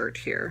her shirt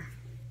here.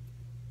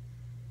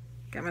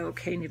 Got my little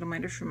K needle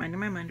minder from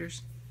Minding My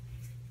Minders.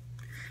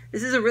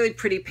 This is a really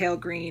pretty pale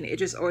green. It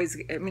just always,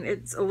 I mean,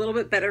 it's a little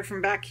bit better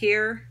from back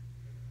here,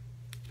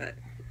 but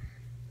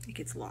it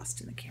gets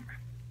lost in the camera.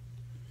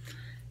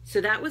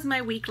 So that was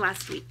my week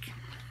last week.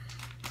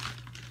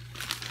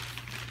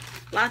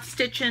 Lots of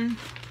stitching.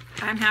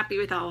 I'm happy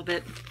with all of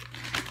it.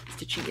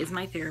 Stitching is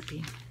my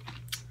therapy.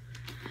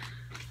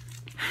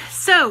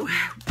 So,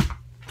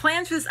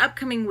 plans for this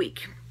upcoming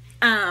week.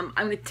 I'm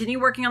going to continue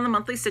working on the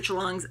monthly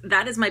stitch-alongs.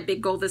 That is my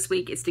big goal this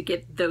week, is to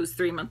get those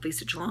 3 monthly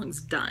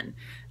stitch-alongs done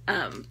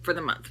for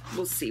the month.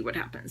 We'll see what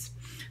happens.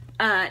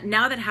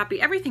 Now that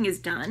Happy Everything is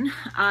done,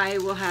 I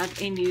will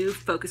have a new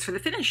focus for the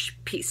finish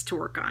piece to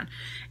work on.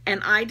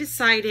 And I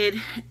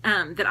decided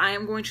that I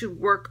am going to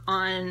work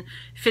on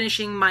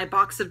finishing my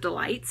Box of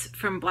Delights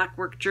from Black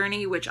Work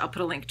Journey, which I'll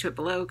put a link to it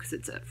below because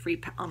it's a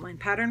free online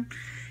pattern.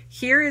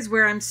 Here is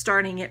where I'm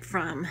starting it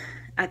from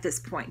at this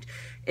point.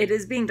 It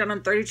is being done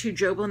on 32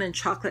 Joblin and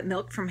Chocolate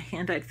Milk from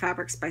Hand Dyed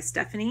Fabrics by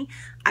Stephanie.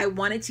 I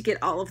wanted to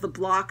get all of the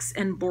blocks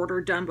and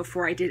border done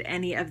before I did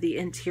any of the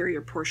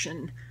interior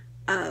portion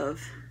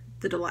of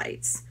the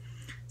Delights.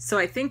 So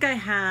I think I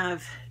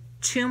have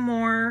 2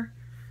 more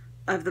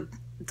of the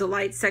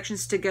Delight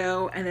sections to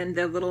go, and then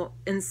the little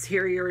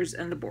interiors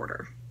and the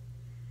border.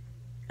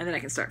 And then I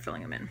can start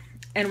filling them in.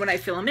 And when I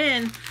fill them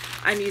in,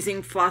 I'm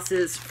using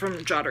flosses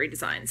from Jottery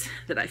Designs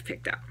that I've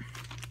picked out.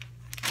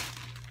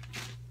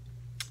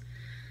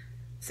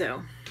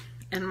 So,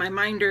 and my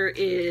minder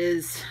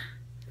is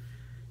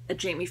a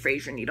Jamie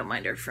Fraser needle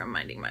minder from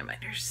Minding My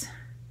Minders.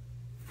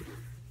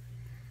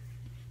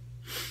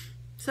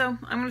 So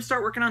I'm going to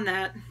start working on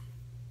that.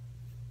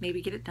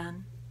 Maybe get it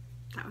done.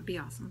 That would be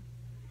awesome.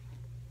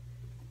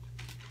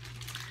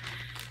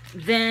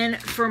 Then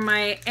for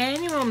my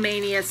annual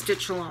Mania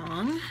Stitch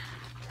Along,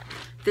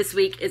 this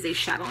week is a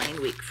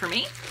Chatelaine week for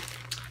me.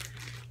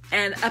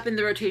 And up in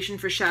the rotation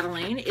for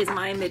Chatelaine is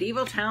my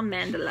Medieval Town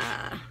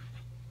Mandala.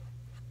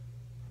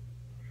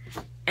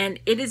 And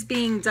it is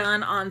being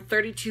done on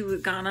 32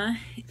 Lugana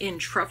in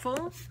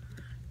Truffle.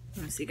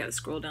 Let me see, got to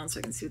scroll down so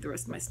I can see what the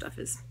rest of my stuff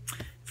is.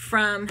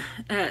 From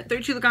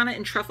 32 Lugana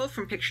in Truffle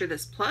from Picture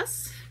This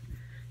Plus.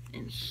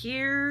 And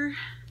here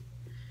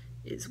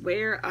is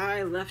where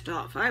I left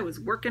off. I was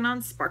working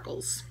on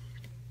sparkles.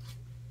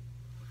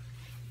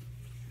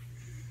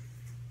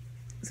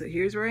 So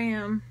here's where I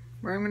am,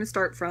 where I'm going to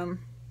start from.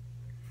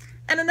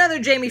 And another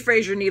Jamie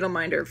Fraser needle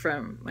minder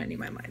from Minding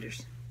My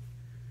Minders.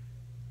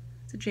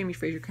 It's a Jamie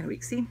Fraser kind of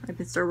week. See, I've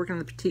been started working on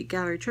the Petite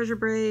Gallery Treasure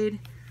Braid.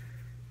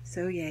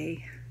 So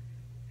yay.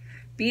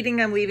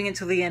 Beading I'm leaving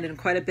until the end, and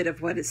quite a bit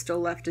of what is still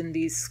left in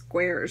these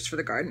squares for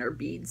the garden are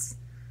beads.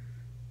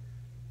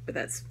 But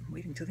that's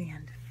waiting till the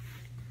end.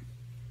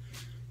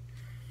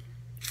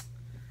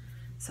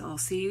 So I'll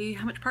see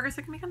how much progress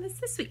I can make on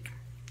this week.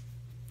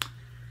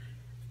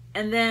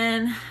 And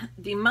then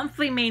the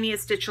monthly Mania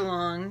Stitch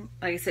Along,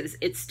 like I said,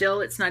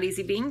 it's Not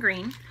Easy Being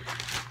Green.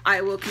 I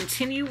will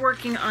continue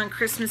working on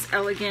Christmas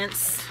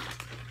Elegance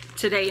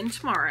today and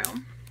tomorrow.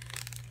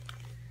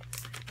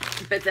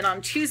 But then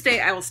on Tuesday,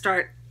 I will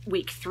start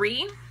week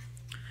 3,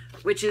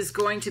 which is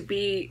going to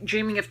be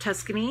Dreaming of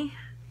Tuscany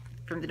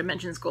from the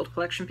Dimensions Gold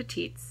Collection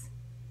Petites.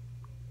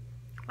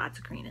 Lots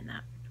of green in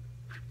that.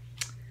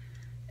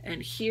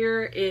 And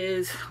here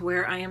is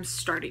where I am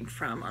starting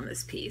from on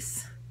this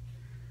piece.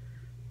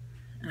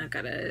 And I've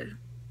got a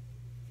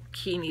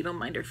key needle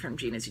minder from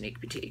Gina's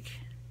Unique Boutique.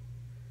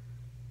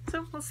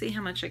 So we'll see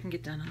how much I can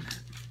get done on that.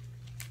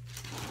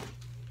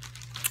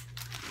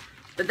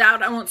 But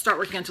that I won't start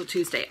working until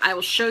Tuesday. I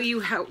will show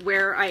you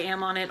where I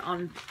am on it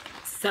on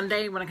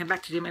Sunday when I come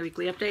back to do my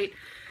weekly update.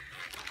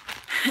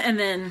 And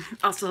then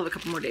I'll still have a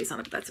couple more days on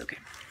it, but that's okay.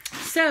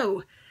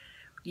 So,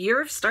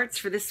 year of starts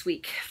for this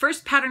week.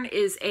 First pattern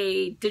is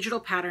a digital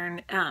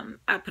pattern.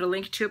 I'll put a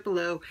link to it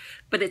below,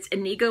 but it's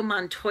Inigo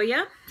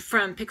Montoya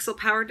from Pixel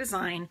Power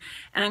Design.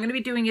 And I'm going to be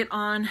doing it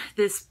on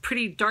this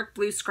pretty dark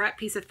blue scrap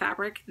piece of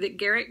fabric that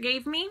Garrett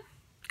gave me.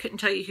 Couldn't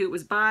tell you who it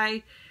was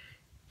by.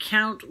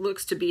 Count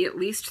looks to be at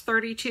least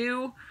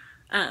 32.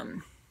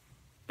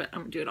 But I'm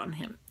going to do it on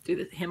him.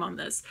 Him on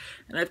this.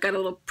 And I've got a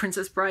little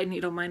Princess Bride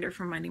needle minder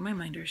from Minding My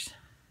Minders.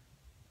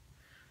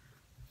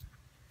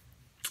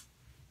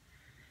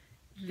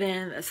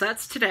 Then, so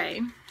that's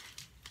today.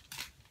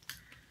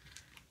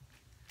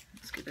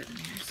 Let's get that in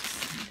here.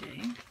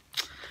 Sunday.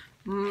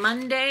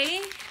 Monday,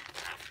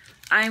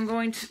 I'm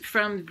going to,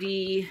 from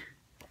the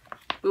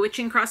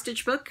Bewitching Cross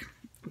Stitch book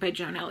by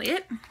Joan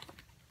Elliott,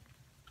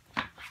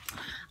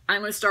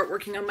 I'm going to start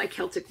working on my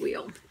Celtic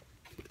wheel.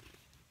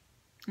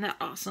 Isn't that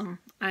awesome?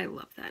 I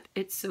love that.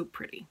 It's so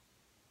pretty.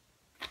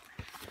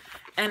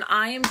 And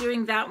I am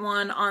doing that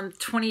one on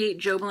 28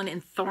 Joblin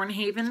in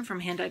Thornhaven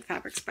from Hand Dyed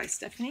Fabrics by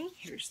Stephanie.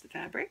 Here's the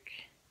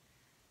fabric.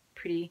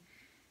 Pretty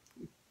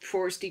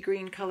foresty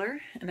green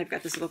color. And I've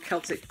got this little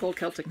gold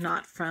Celtic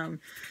knot from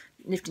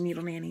Nifty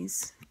Needle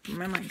Nannies.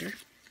 My minder.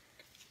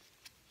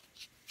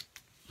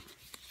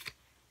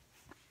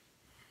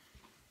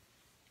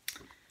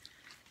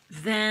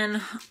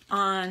 Then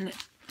on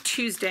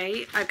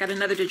Tuesday, I've got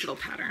another digital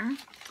pattern.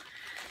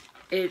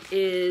 It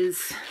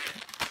is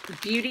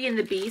Beauty and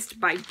the Beast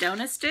by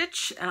Dona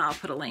Stitch, and I'll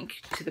put a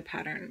link to the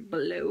pattern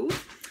below.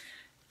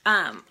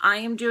 I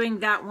am doing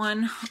that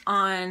one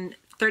on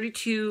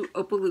 32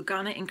 Opal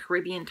Lugana in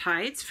Caribbean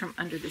Tides from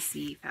Under the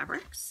Sea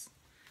Fabrics.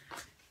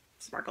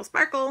 Sparkle,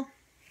 sparkle.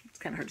 It's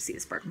kind of hard to see the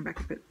sparkling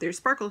back, but there's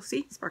sparkle.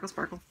 See? Sparkle,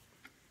 sparkle.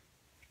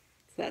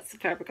 So that's the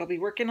fabric I'll be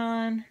working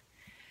on.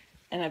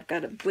 And I've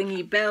got a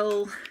Blingy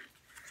Bell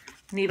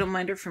needle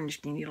minder from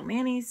Nifty Needle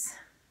Nannies.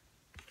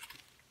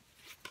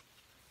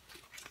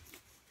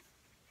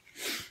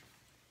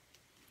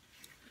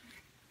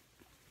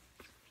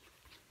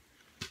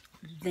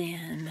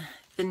 Then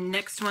the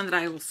next one that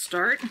I will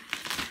start,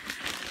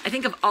 I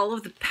think of all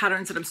of the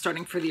patterns that I'm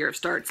starting for the year of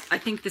starts, I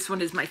think this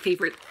one is my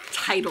favorite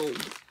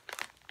titled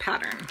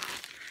pattern.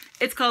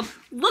 It's called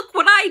Look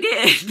What I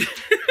Did.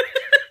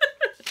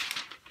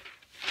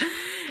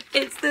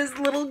 It's this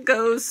little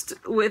ghost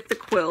with the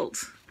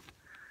quilt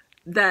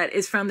that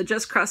is from the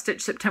Just Cross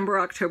Stitch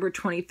September-October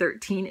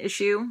 2013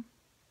 issue.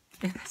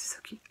 And that's so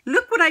cute.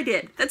 Look What I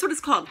Did. That's what it's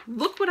called.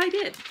 Look What I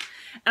Did.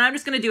 And I'm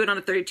just going to do it on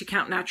a 32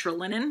 count natural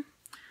linen.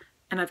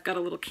 And I've got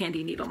a little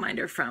candy needle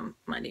minder from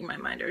Minding My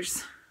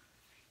Minders.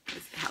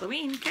 It's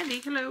Halloween candy.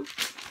 Hello.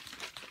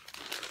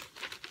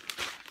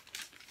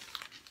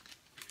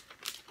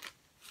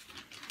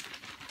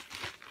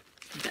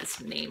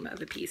 Best name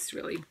of a piece,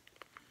 really.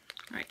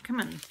 All right, come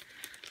on.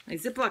 My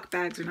Ziploc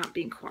bags are not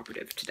being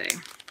cooperative today.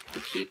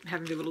 They keep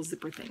having their little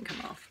zipper thing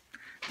come off.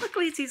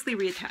 Luckily, it's easily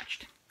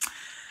reattached.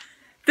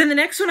 Then the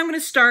next one I'm going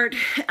to start,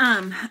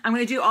 I'm going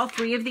to do all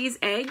three of these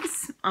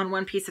eggs on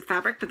one piece of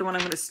fabric, but the one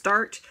I'm going to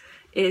start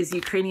is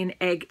Ukrainian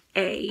Egg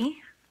A,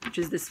 which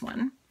is this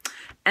one.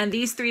 And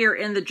these three are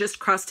in the Just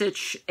Cross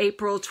Stitch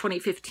April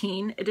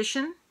 2015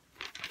 edition.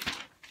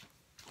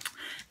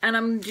 And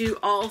I'm going to do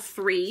all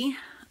three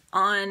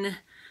on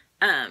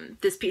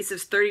this piece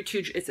of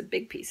 32, it's a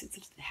big piece, it's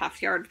a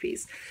half-yard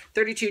piece,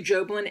 32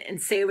 Joblin and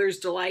Sailor's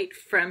Delight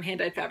from Hand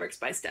Dyed Fabrics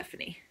by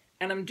Stephanie.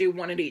 And I'm going to do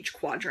one at each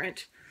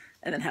quadrant,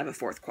 and then have a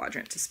fourth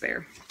quadrant to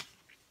spare.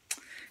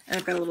 And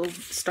I've got a little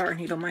star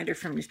needle minder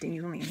from Nifty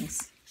Needle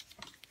Nannies.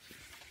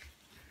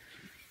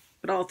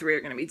 But all three are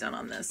going to be done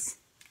on this.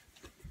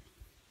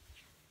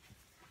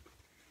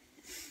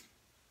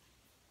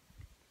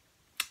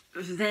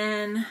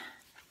 Then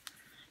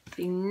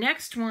the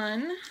next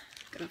one,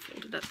 gotta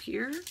fold it up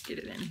here, get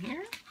it in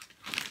here.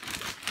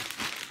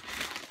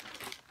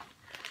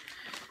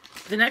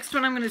 The next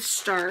one I'm going to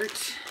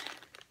start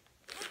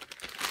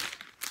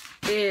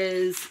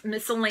is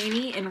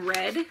Miscellany in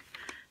red.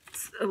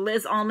 It's a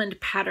Liz Almond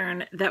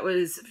pattern that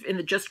was in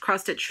the Just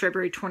Cross Stitch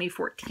February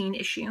 2014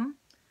 issue.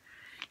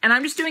 And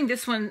I'm just doing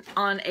this one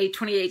on a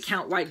 28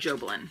 count white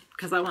Joblin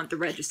because I want the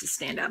red just to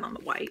stand out on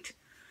the white.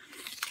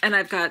 And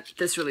I've got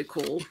this really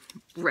cool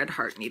red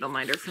heart needle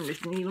minder from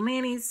Nifty Needle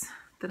Nannies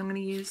that I'm going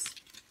to use.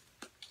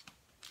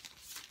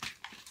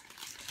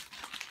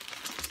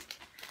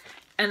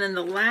 And then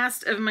the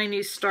last of my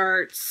new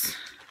starts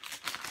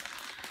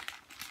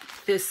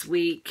this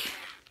week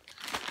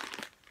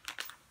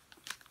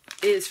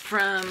is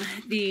from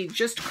the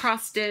Just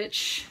Cross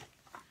Stitch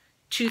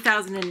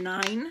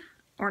 2009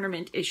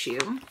 ornament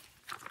issue.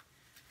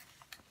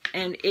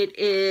 And it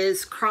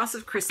is Cross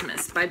of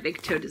Christmas by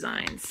Big Toe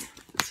Designs.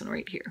 This one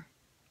right here.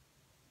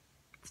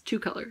 2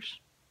 colors.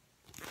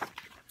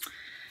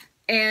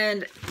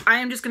 And I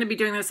am just going to be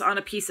doing this on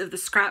a piece of the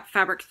scrap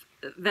fabric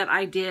that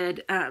I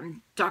did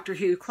Doctor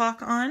Who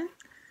clock on.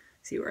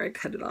 See where I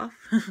cut it off?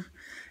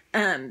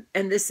 And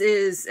this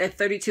is a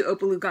 32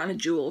 Opalugana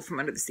Jewel from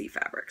Under the Sea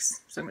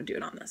Fabrics. So I'm going to do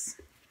it on this.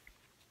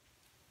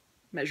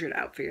 Measure it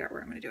out, figure out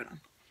where I'm going to do it on.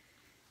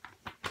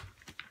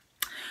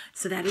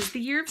 So that is the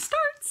year of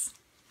starts.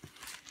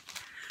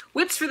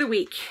 Whips for the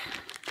week.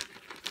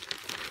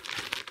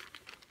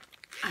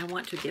 I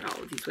want to get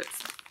all of these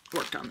whips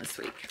worked on this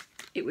week.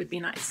 It would be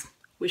nice.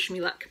 Wish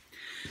me luck.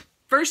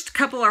 First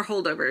couple are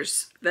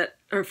holdovers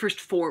or first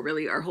 4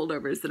 really are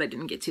holdovers that I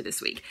didn't get to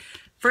this week.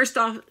 First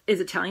off is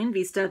Italian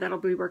Vista. That'll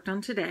be worked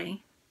on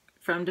today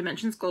from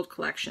Dimensions Gold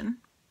Collection.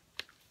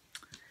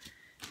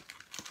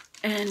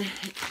 And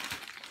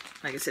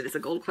like I said, it's a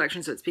gold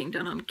collection, so it's being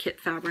done on kit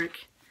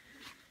fabric.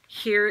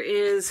 Here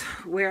is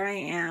where I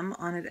am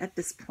on it at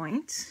this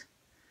point.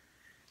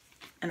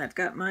 And I've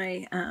got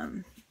my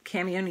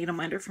Cameo needle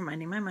minder for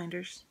minding my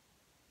minders.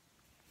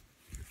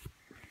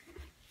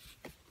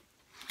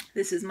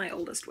 This is my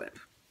oldest whip,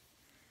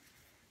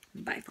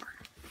 by far.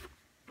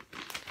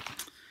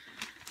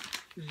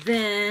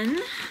 Then,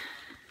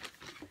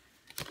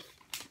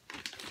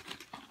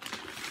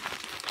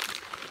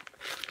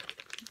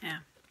 yeah,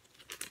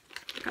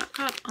 got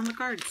caught on the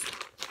cards.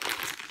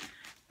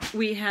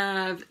 We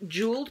have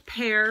Jeweled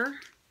Pear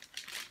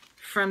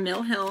from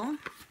Mill Hill.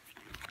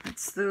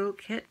 That's the little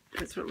kit.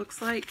 That's what it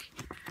looks like.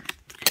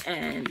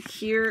 And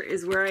here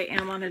is where I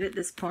am on it at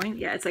this point.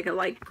 Yeah, it's like a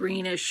light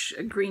greenish,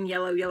 a green,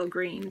 yellow, yellow,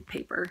 green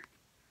paper.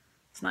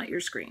 It's not your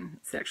screen.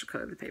 It's the actual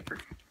color of the paper.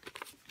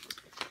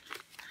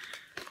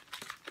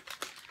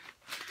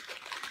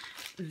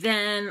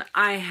 Then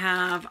I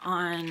have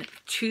on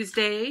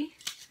Tuesday,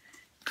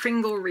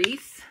 Kringle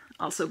Wreath,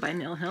 also by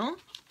Mill Hill.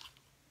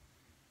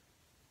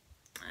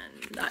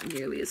 And not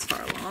nearly as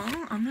far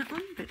along on that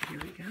one, but here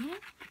we go.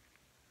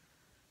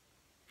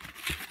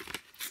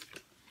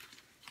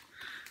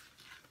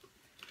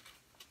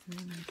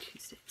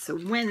 Tuesday. So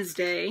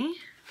Wednesday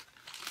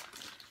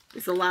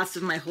is the last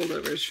of my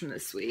holdovers from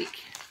this week.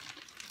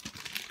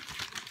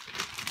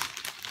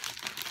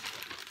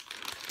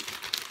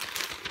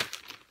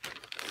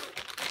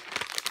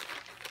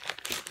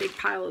 Big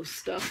pile of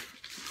stuff.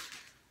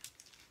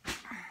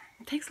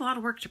 It takes a lot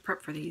of work to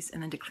prep for these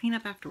and then to clean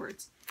up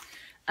afterwards.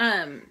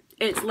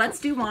 It's Let's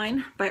Do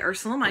Wine by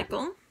Ursula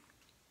Michael.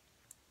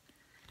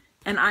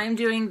 And I'm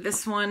doing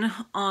this one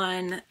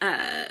on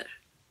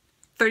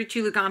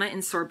 32 Lugana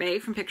in Sorbet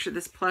from Picture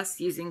This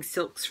Plus using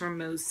silks from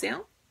Mo's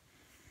Sale.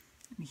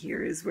 And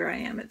here is where I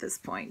am at this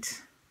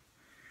point.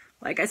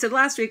 Like I said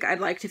last week, I'd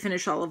like to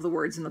finish all of the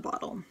words in the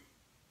bottle.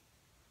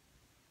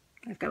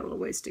 I've got a little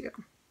ways to go.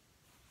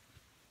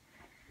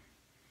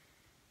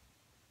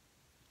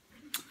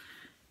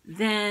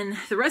 Then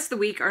the rest of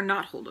the week are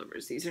not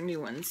holdovers. These are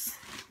new ones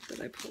that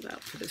I pulled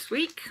out for this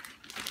week.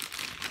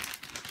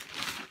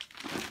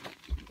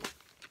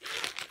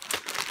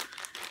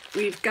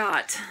 We've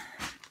got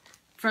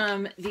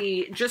from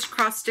the Just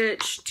Cross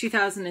Stitch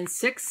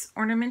 2006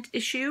 ornament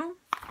issue.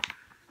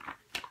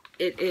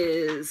 It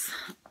is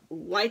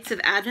Lights of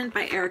Advent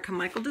by Erica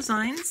Michael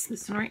Designs.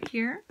 This one right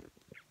here.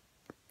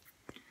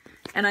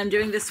 And I'm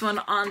doing this one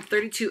on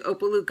 32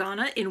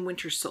 Opalugana in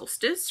Winter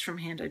Solstice from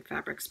Hand Dyed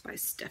Fabrics by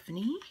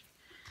Stephanie.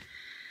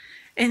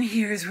 And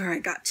here's where I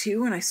got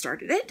to when I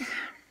started it.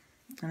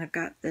 And I've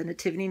got the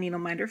Nativity Needle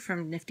Minder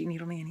from Nifty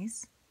Needle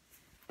Mannies.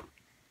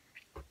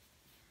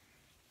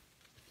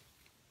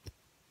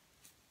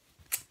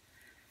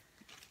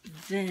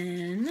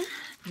 Then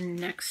the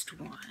next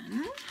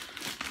one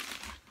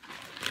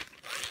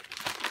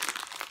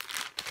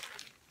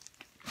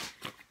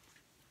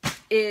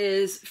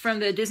is from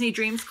the Disney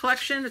Dreams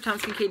collection, the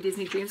Thomas Kincaid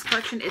Disney Dreams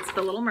collection. It's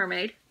The Little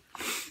Mermaid.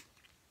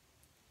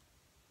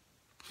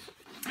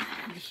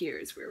 And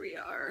here's where we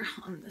are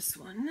on this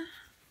one.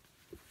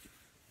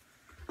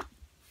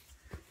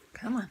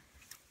 Come on.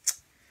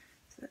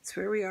 So that's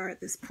where we are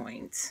at this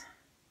point.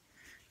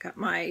 Got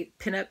my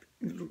pinup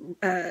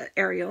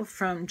Ariel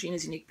from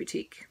Gina's Unique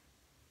Boutique.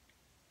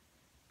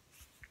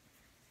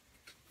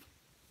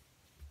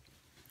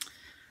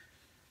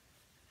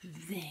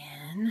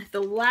 Then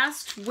the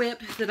last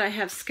whip that I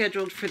have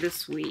scheduled for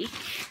this week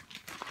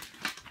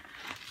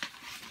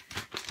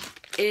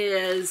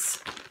is,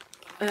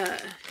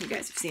 you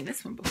guys have seen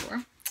this one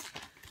before.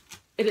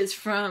 It is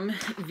from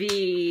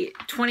the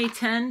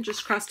 2010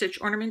 Just Cross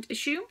Stitch Ornament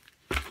issue.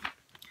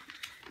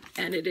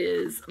 And it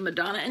is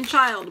Madonna and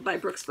Child by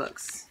Brooks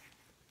Books.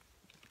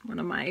 One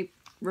of my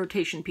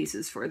rotation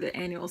pieces for the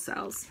annual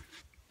sales.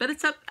 But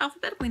it's up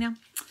alphabetically now.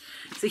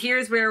 So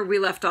here's where we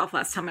left off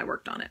last time I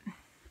worked on it.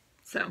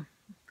 So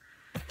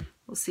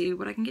we'll see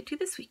what I can get to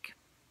this week.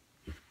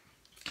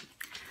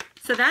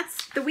 So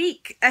that's the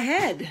week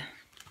ahead.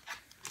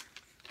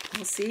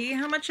 We'll see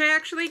how much I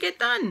actually get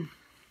done.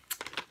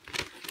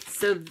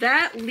 So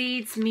that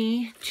leads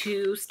me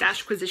to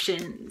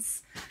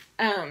Stashquisitions.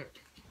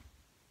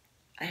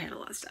 I had a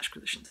lot of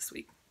Stashquisitions this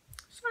week.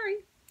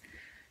 Sorry.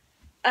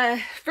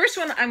 First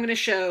one I'm going to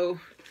show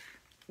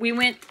we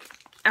went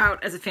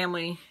out as a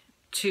family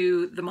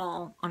to the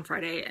mall on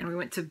Friday, and we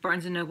went to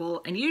Barnes &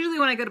 Noble, and usually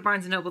when I go to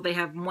Barnes & Noble, they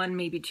have 1,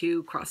 maybe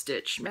 2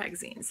 cross-stitch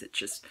magazines. It's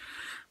just,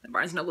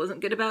 Barnes & Noble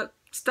isn't good about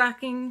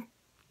stocking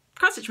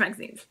cross-stitch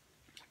magazines.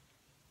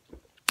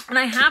 And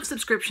I have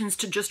subscriptions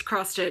to just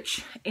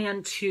cross-stitch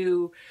and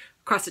to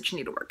cross-stitch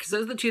needlework, because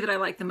those are the 2 that I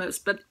like the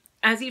most. But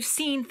as you've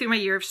seen through my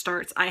year of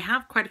starts, I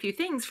have quite a few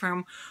things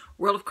from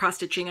World of Cross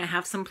Stitching. I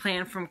have some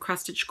planned from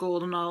Cross Stitch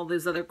Gold and all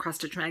those other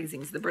cross-stitch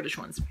magazines, the British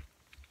ones.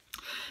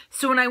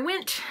 So when I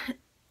went,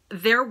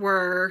 there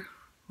were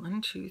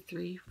 1, 2,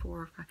 3,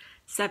 4, 5,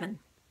 7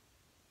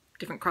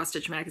 different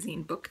cross-stitch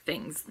magazine book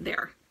things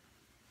there.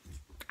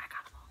 I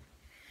got them all.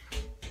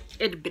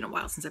 It had been a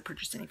while since I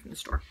purchased anything from the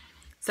store.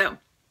 So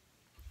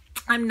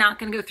I'm not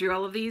going to go through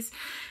all of these.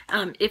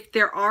 If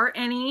there are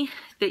any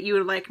that you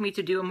would like me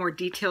to do a more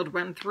detailed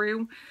run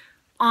through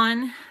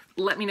on,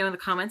 let me know in the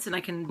comments and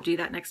I can do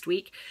that next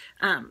week.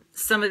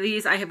 Some of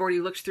these I have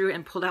already looked through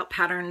and pulled out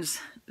patterns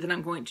that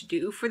I'm going to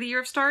do for the year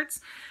of starts.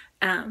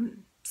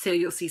 So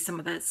you'll see some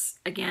of this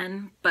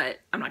again, but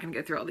I'm not going to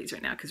go through all these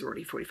right now because we're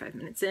already 45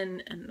 minutes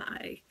in and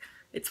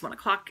it's 1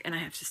 o'clock and I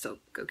have to still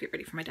go get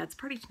ready for my dad's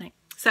party tonight.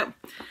 So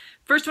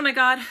first one I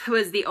got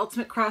was the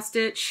Ultimate Cross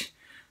Stitch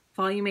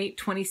Volume 8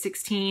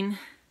 2016,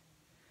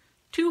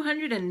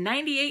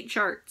 298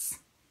 charts.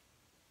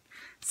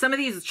 Some of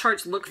these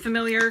charts look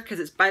familiar because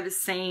it's by the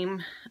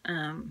same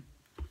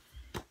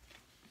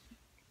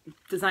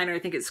designer. I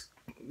think it's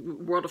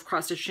World of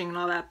Cross Stitching and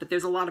all that, but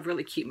there's a lot of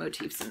really cute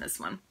motifs in this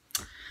one.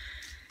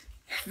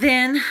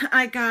 Then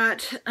I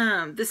got,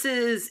 this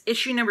is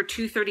issue number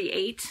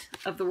 238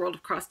 of the World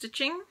of Cross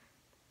Stitching.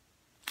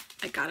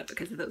 I got it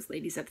because of those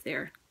ladies up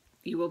there.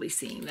 You will be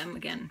seeing them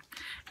again.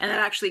 And that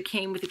actually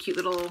came with a cute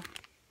little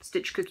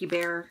Stitch Cookie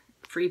Bear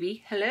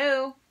freebie.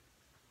 Hello.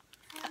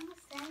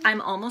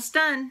 I'm almost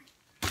done.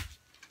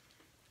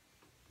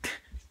 That's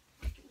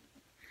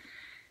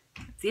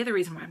the other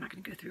reason why I'm not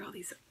going to go through all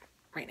these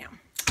right now.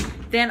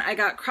 Then I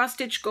got Cross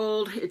Stitch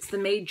Gold. It's the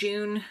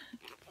May-June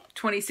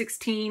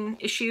 2016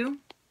 issue.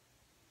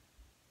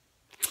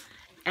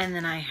 And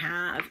then I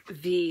have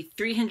the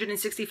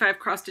 365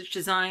 Cross Stitch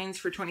Designs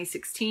for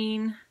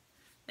 2016.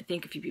 I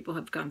think a few people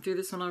have gone through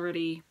this one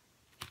already.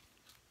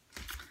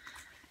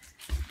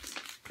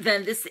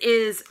 Then this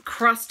is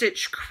Cross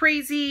Stitch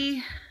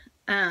Crazy.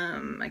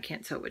 I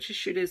can't tell which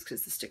issue it is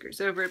because the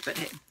sticker's over it, but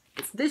hey,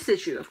 it's this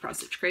issue of Cross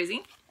Stitch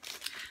Crazy.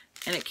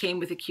 And it came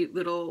with a cute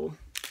little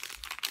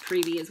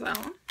freebie as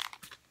well.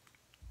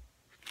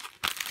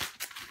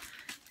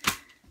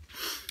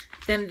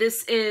 Then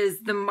this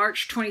is the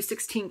March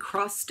 2016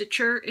 Cross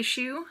Stitcher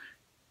issue.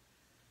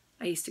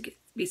 I used to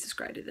be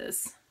subscribed to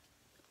this.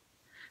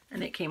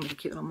 And it came with a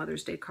cute little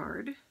Mother's Day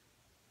card.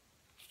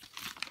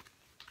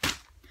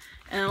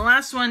 And the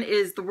last one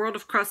is the World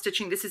of Cross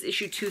Stitching. This is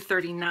issue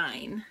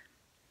 239.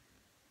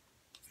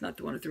 It's not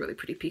the one with the really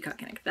pretty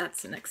peacock neck.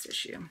 That's the next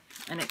issue.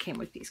 And it came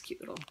with these cute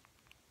little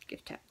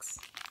gift tags.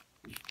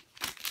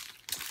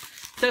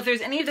 So if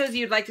there's any of those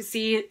you'd like to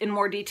see in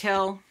more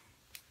detail,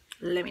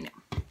 let me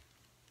know.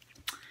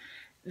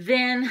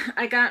 Then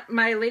I got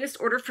my latest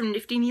order from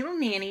Nifty Needle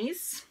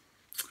Nannies.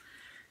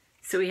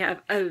 So we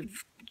have a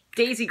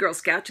Daisy Girl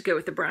Scout to go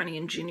with the Brownie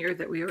and Junior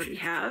that we already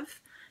have.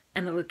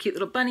 And a little cute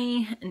little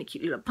bunny and a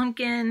cute little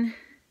pumpkin.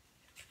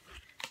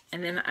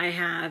 And then I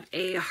have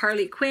a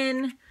Harley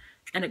Quinn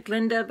and a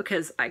Glinda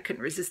because I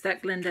couldn't resist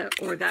that Glinda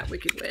or that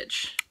Wicked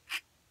Witch.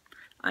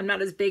 I'm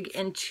not as big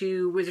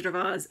into Wizard of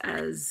Oz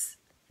as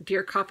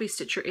Dear Coffee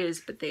Stitcher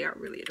is, but they are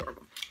really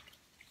adorable.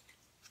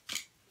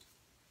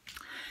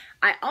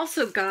 I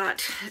also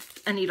got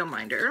a needle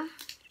minder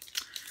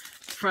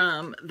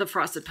from the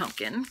Frosted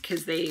Pumpkin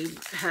because they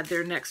had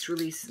their next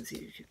release. Let's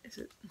see,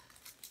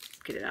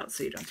 get it out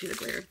so you don't see the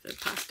glare of the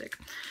plastic.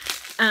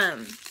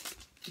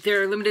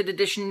 Their limited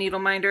edition needle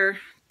minder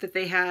that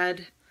they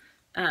had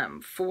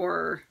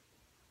for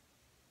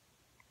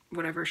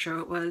whatever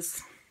show it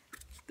was.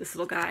 This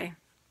little guy.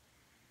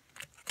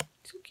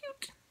 So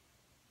cute.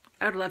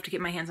 I would love to get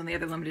my hands on the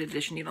other limited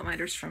edition needle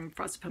minders from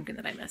Frosted Pumpkin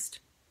that I missed.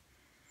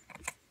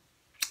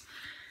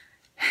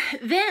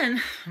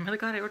 Then, I'm really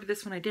glad I ordered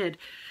this when I did.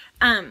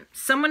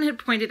 Someone had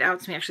pointed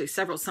out to me, actually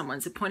several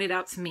someones had pointed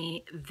out to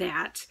me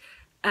that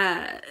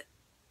Heaven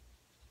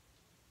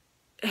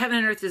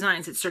and Earth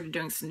Designs had started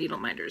doing some needle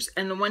minders.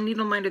 And the one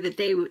needle minder that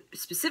they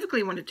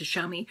specifically wanted to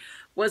show me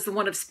was the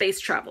one of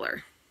Space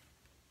Traveler,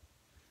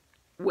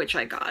 which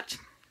I got.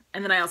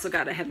 And then I also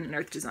got a Heaven and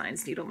Earth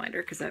Designs needle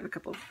minder because I have a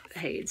couple of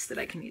Hades that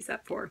I can use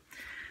that for.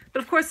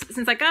 But of course,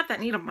 since I got that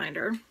needle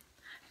minder,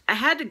 I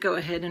had to go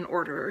ahead and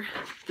order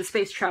the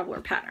Space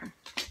Traveler pattern.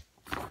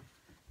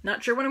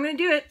 Not sure when I'm going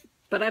to do it,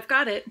 but I've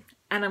got it.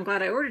 And I'm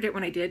glad I ordered it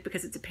when I did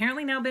because it's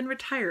apparently now been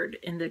retired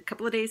in the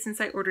couple of days since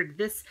I ordered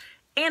this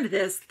and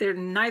this. They're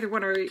neither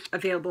one are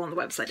available on the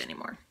website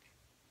anymore.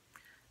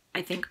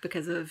 I think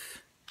because of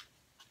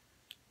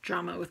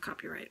drama with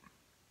copyright.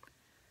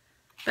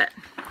 But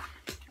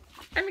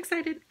I'm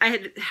excited. I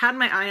had had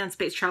my eye on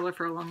Space Traveler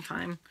for a long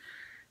time,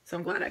 so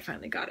I'm glad I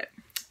finally got it.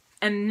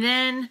 And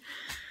then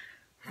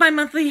my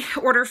monthly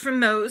order from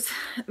Moe's,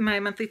 my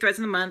monthly threads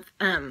of the month.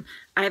 I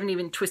haven't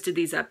even twisted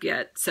these up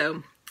yet,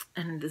 so,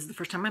 and this is the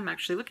first time I'm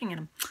actually looking at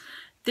them.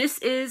 This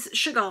is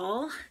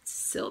Chagall, it's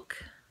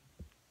silk,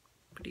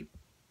 pretty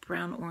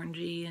brown,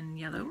 orangey, and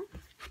yellow.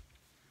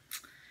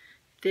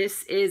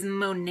 This is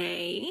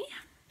Monet.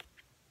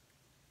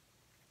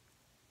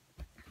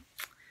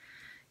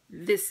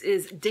 This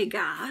is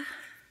Degas,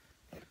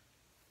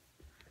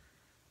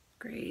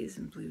 grays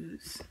and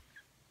blues.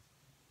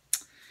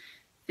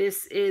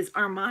 This is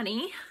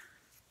Armani.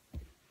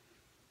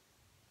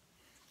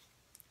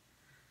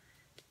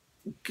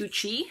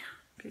 Gucci.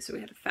 Okay, so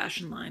we had a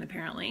fashion line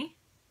apparently.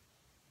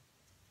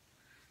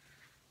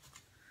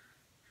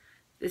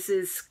 This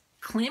is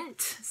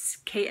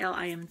Klimt,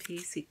 K-L-I-M-T,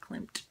 see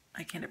Klimt.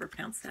 I can't ever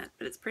pronounce that,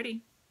 but it's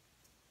pretty.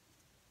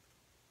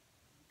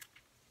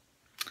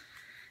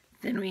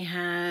 Then we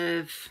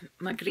have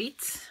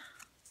Magritte.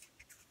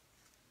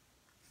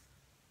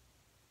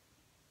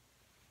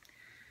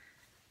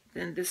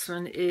 Then this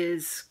one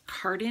is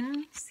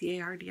Cardin,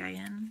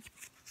 C-A-R-D-I-N.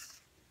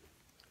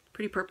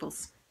 Pretty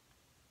purples.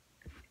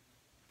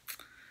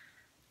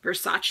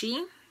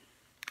 Versace.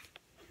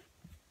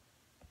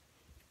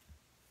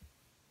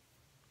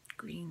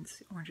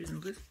 Greens, oranges,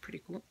 and blues.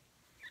 Pretty cool.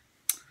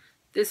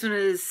 This one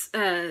is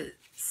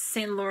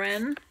Saint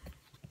Laurent.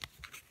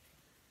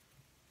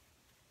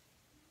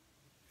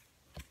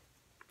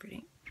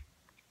 Pretty.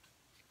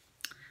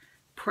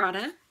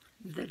 Prada.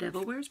 The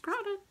Devil Wears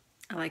Prada.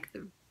 I like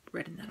the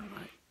red in that a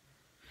lot.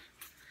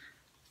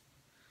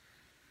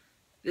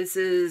 This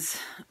is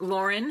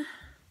Lauren.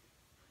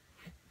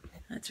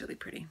 That's really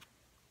pretty.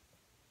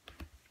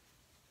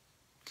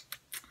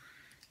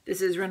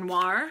 This is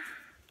Renoir.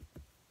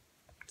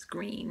 It's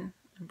green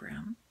and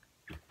brown.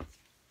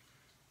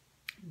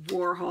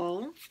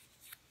 Warhol.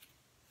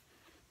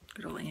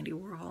 Good old Andy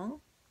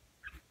Warhol.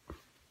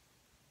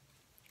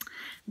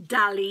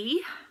 Dali.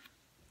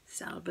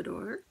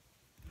 Salvador.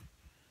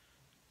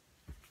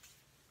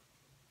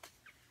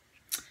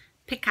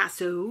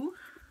 Picasso.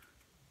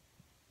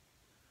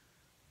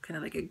 Kind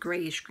of like a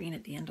grayish green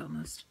at the end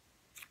almost.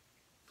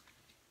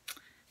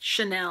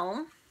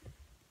 Chanel.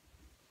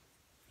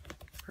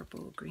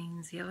 Purple,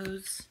 greens,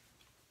 yellows.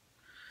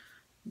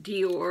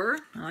 Dior.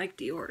 I like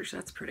Dior's.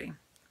 That's pretty.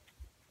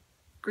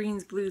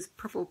 Greens, blues,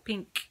 purple,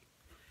 pink.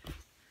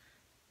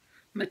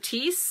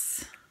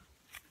 Matisse.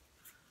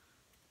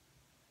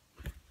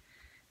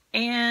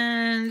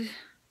 And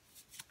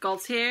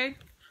Gaultier.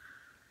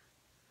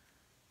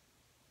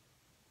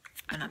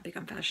 I'm not big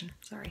on fashion,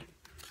 sorry.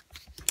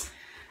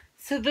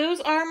 So those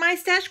are my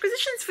stash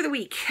acquisitions for the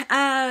week.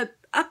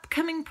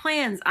 Upcoming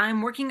plans.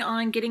 I'm working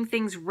on getting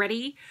things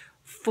ready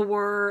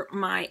for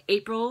my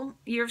April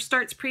Year of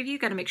Starts preview.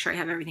 Got to make sure I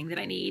have everything that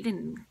I need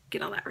and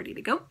get all that ready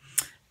to go.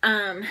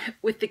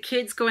 With the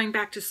kids going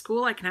back to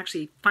school, I can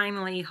actually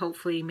finally,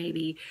 hopefully,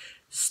 maybe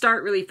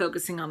start really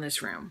focusing on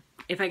this room.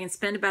 If I can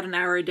spend about an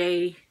hour a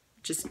day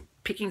just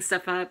picking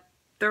stuff up,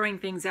 throwing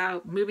things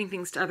out, moving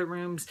things to other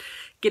rooms,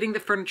 getting the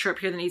furniture up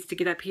here that needs to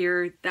get up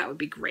here, that would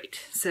be great.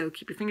 So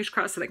keep your fingers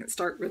crossed that I can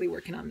start really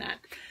working on that.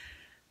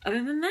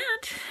 Other than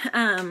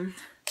that,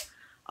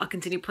 I'll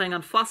continue playing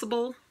on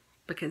Flosstube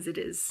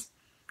because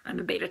I'm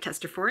a beta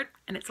tester for it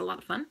and it's a lot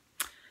of fun.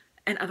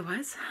 And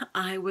otherwise,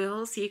 I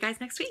will see you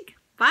guys next week.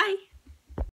 Bye!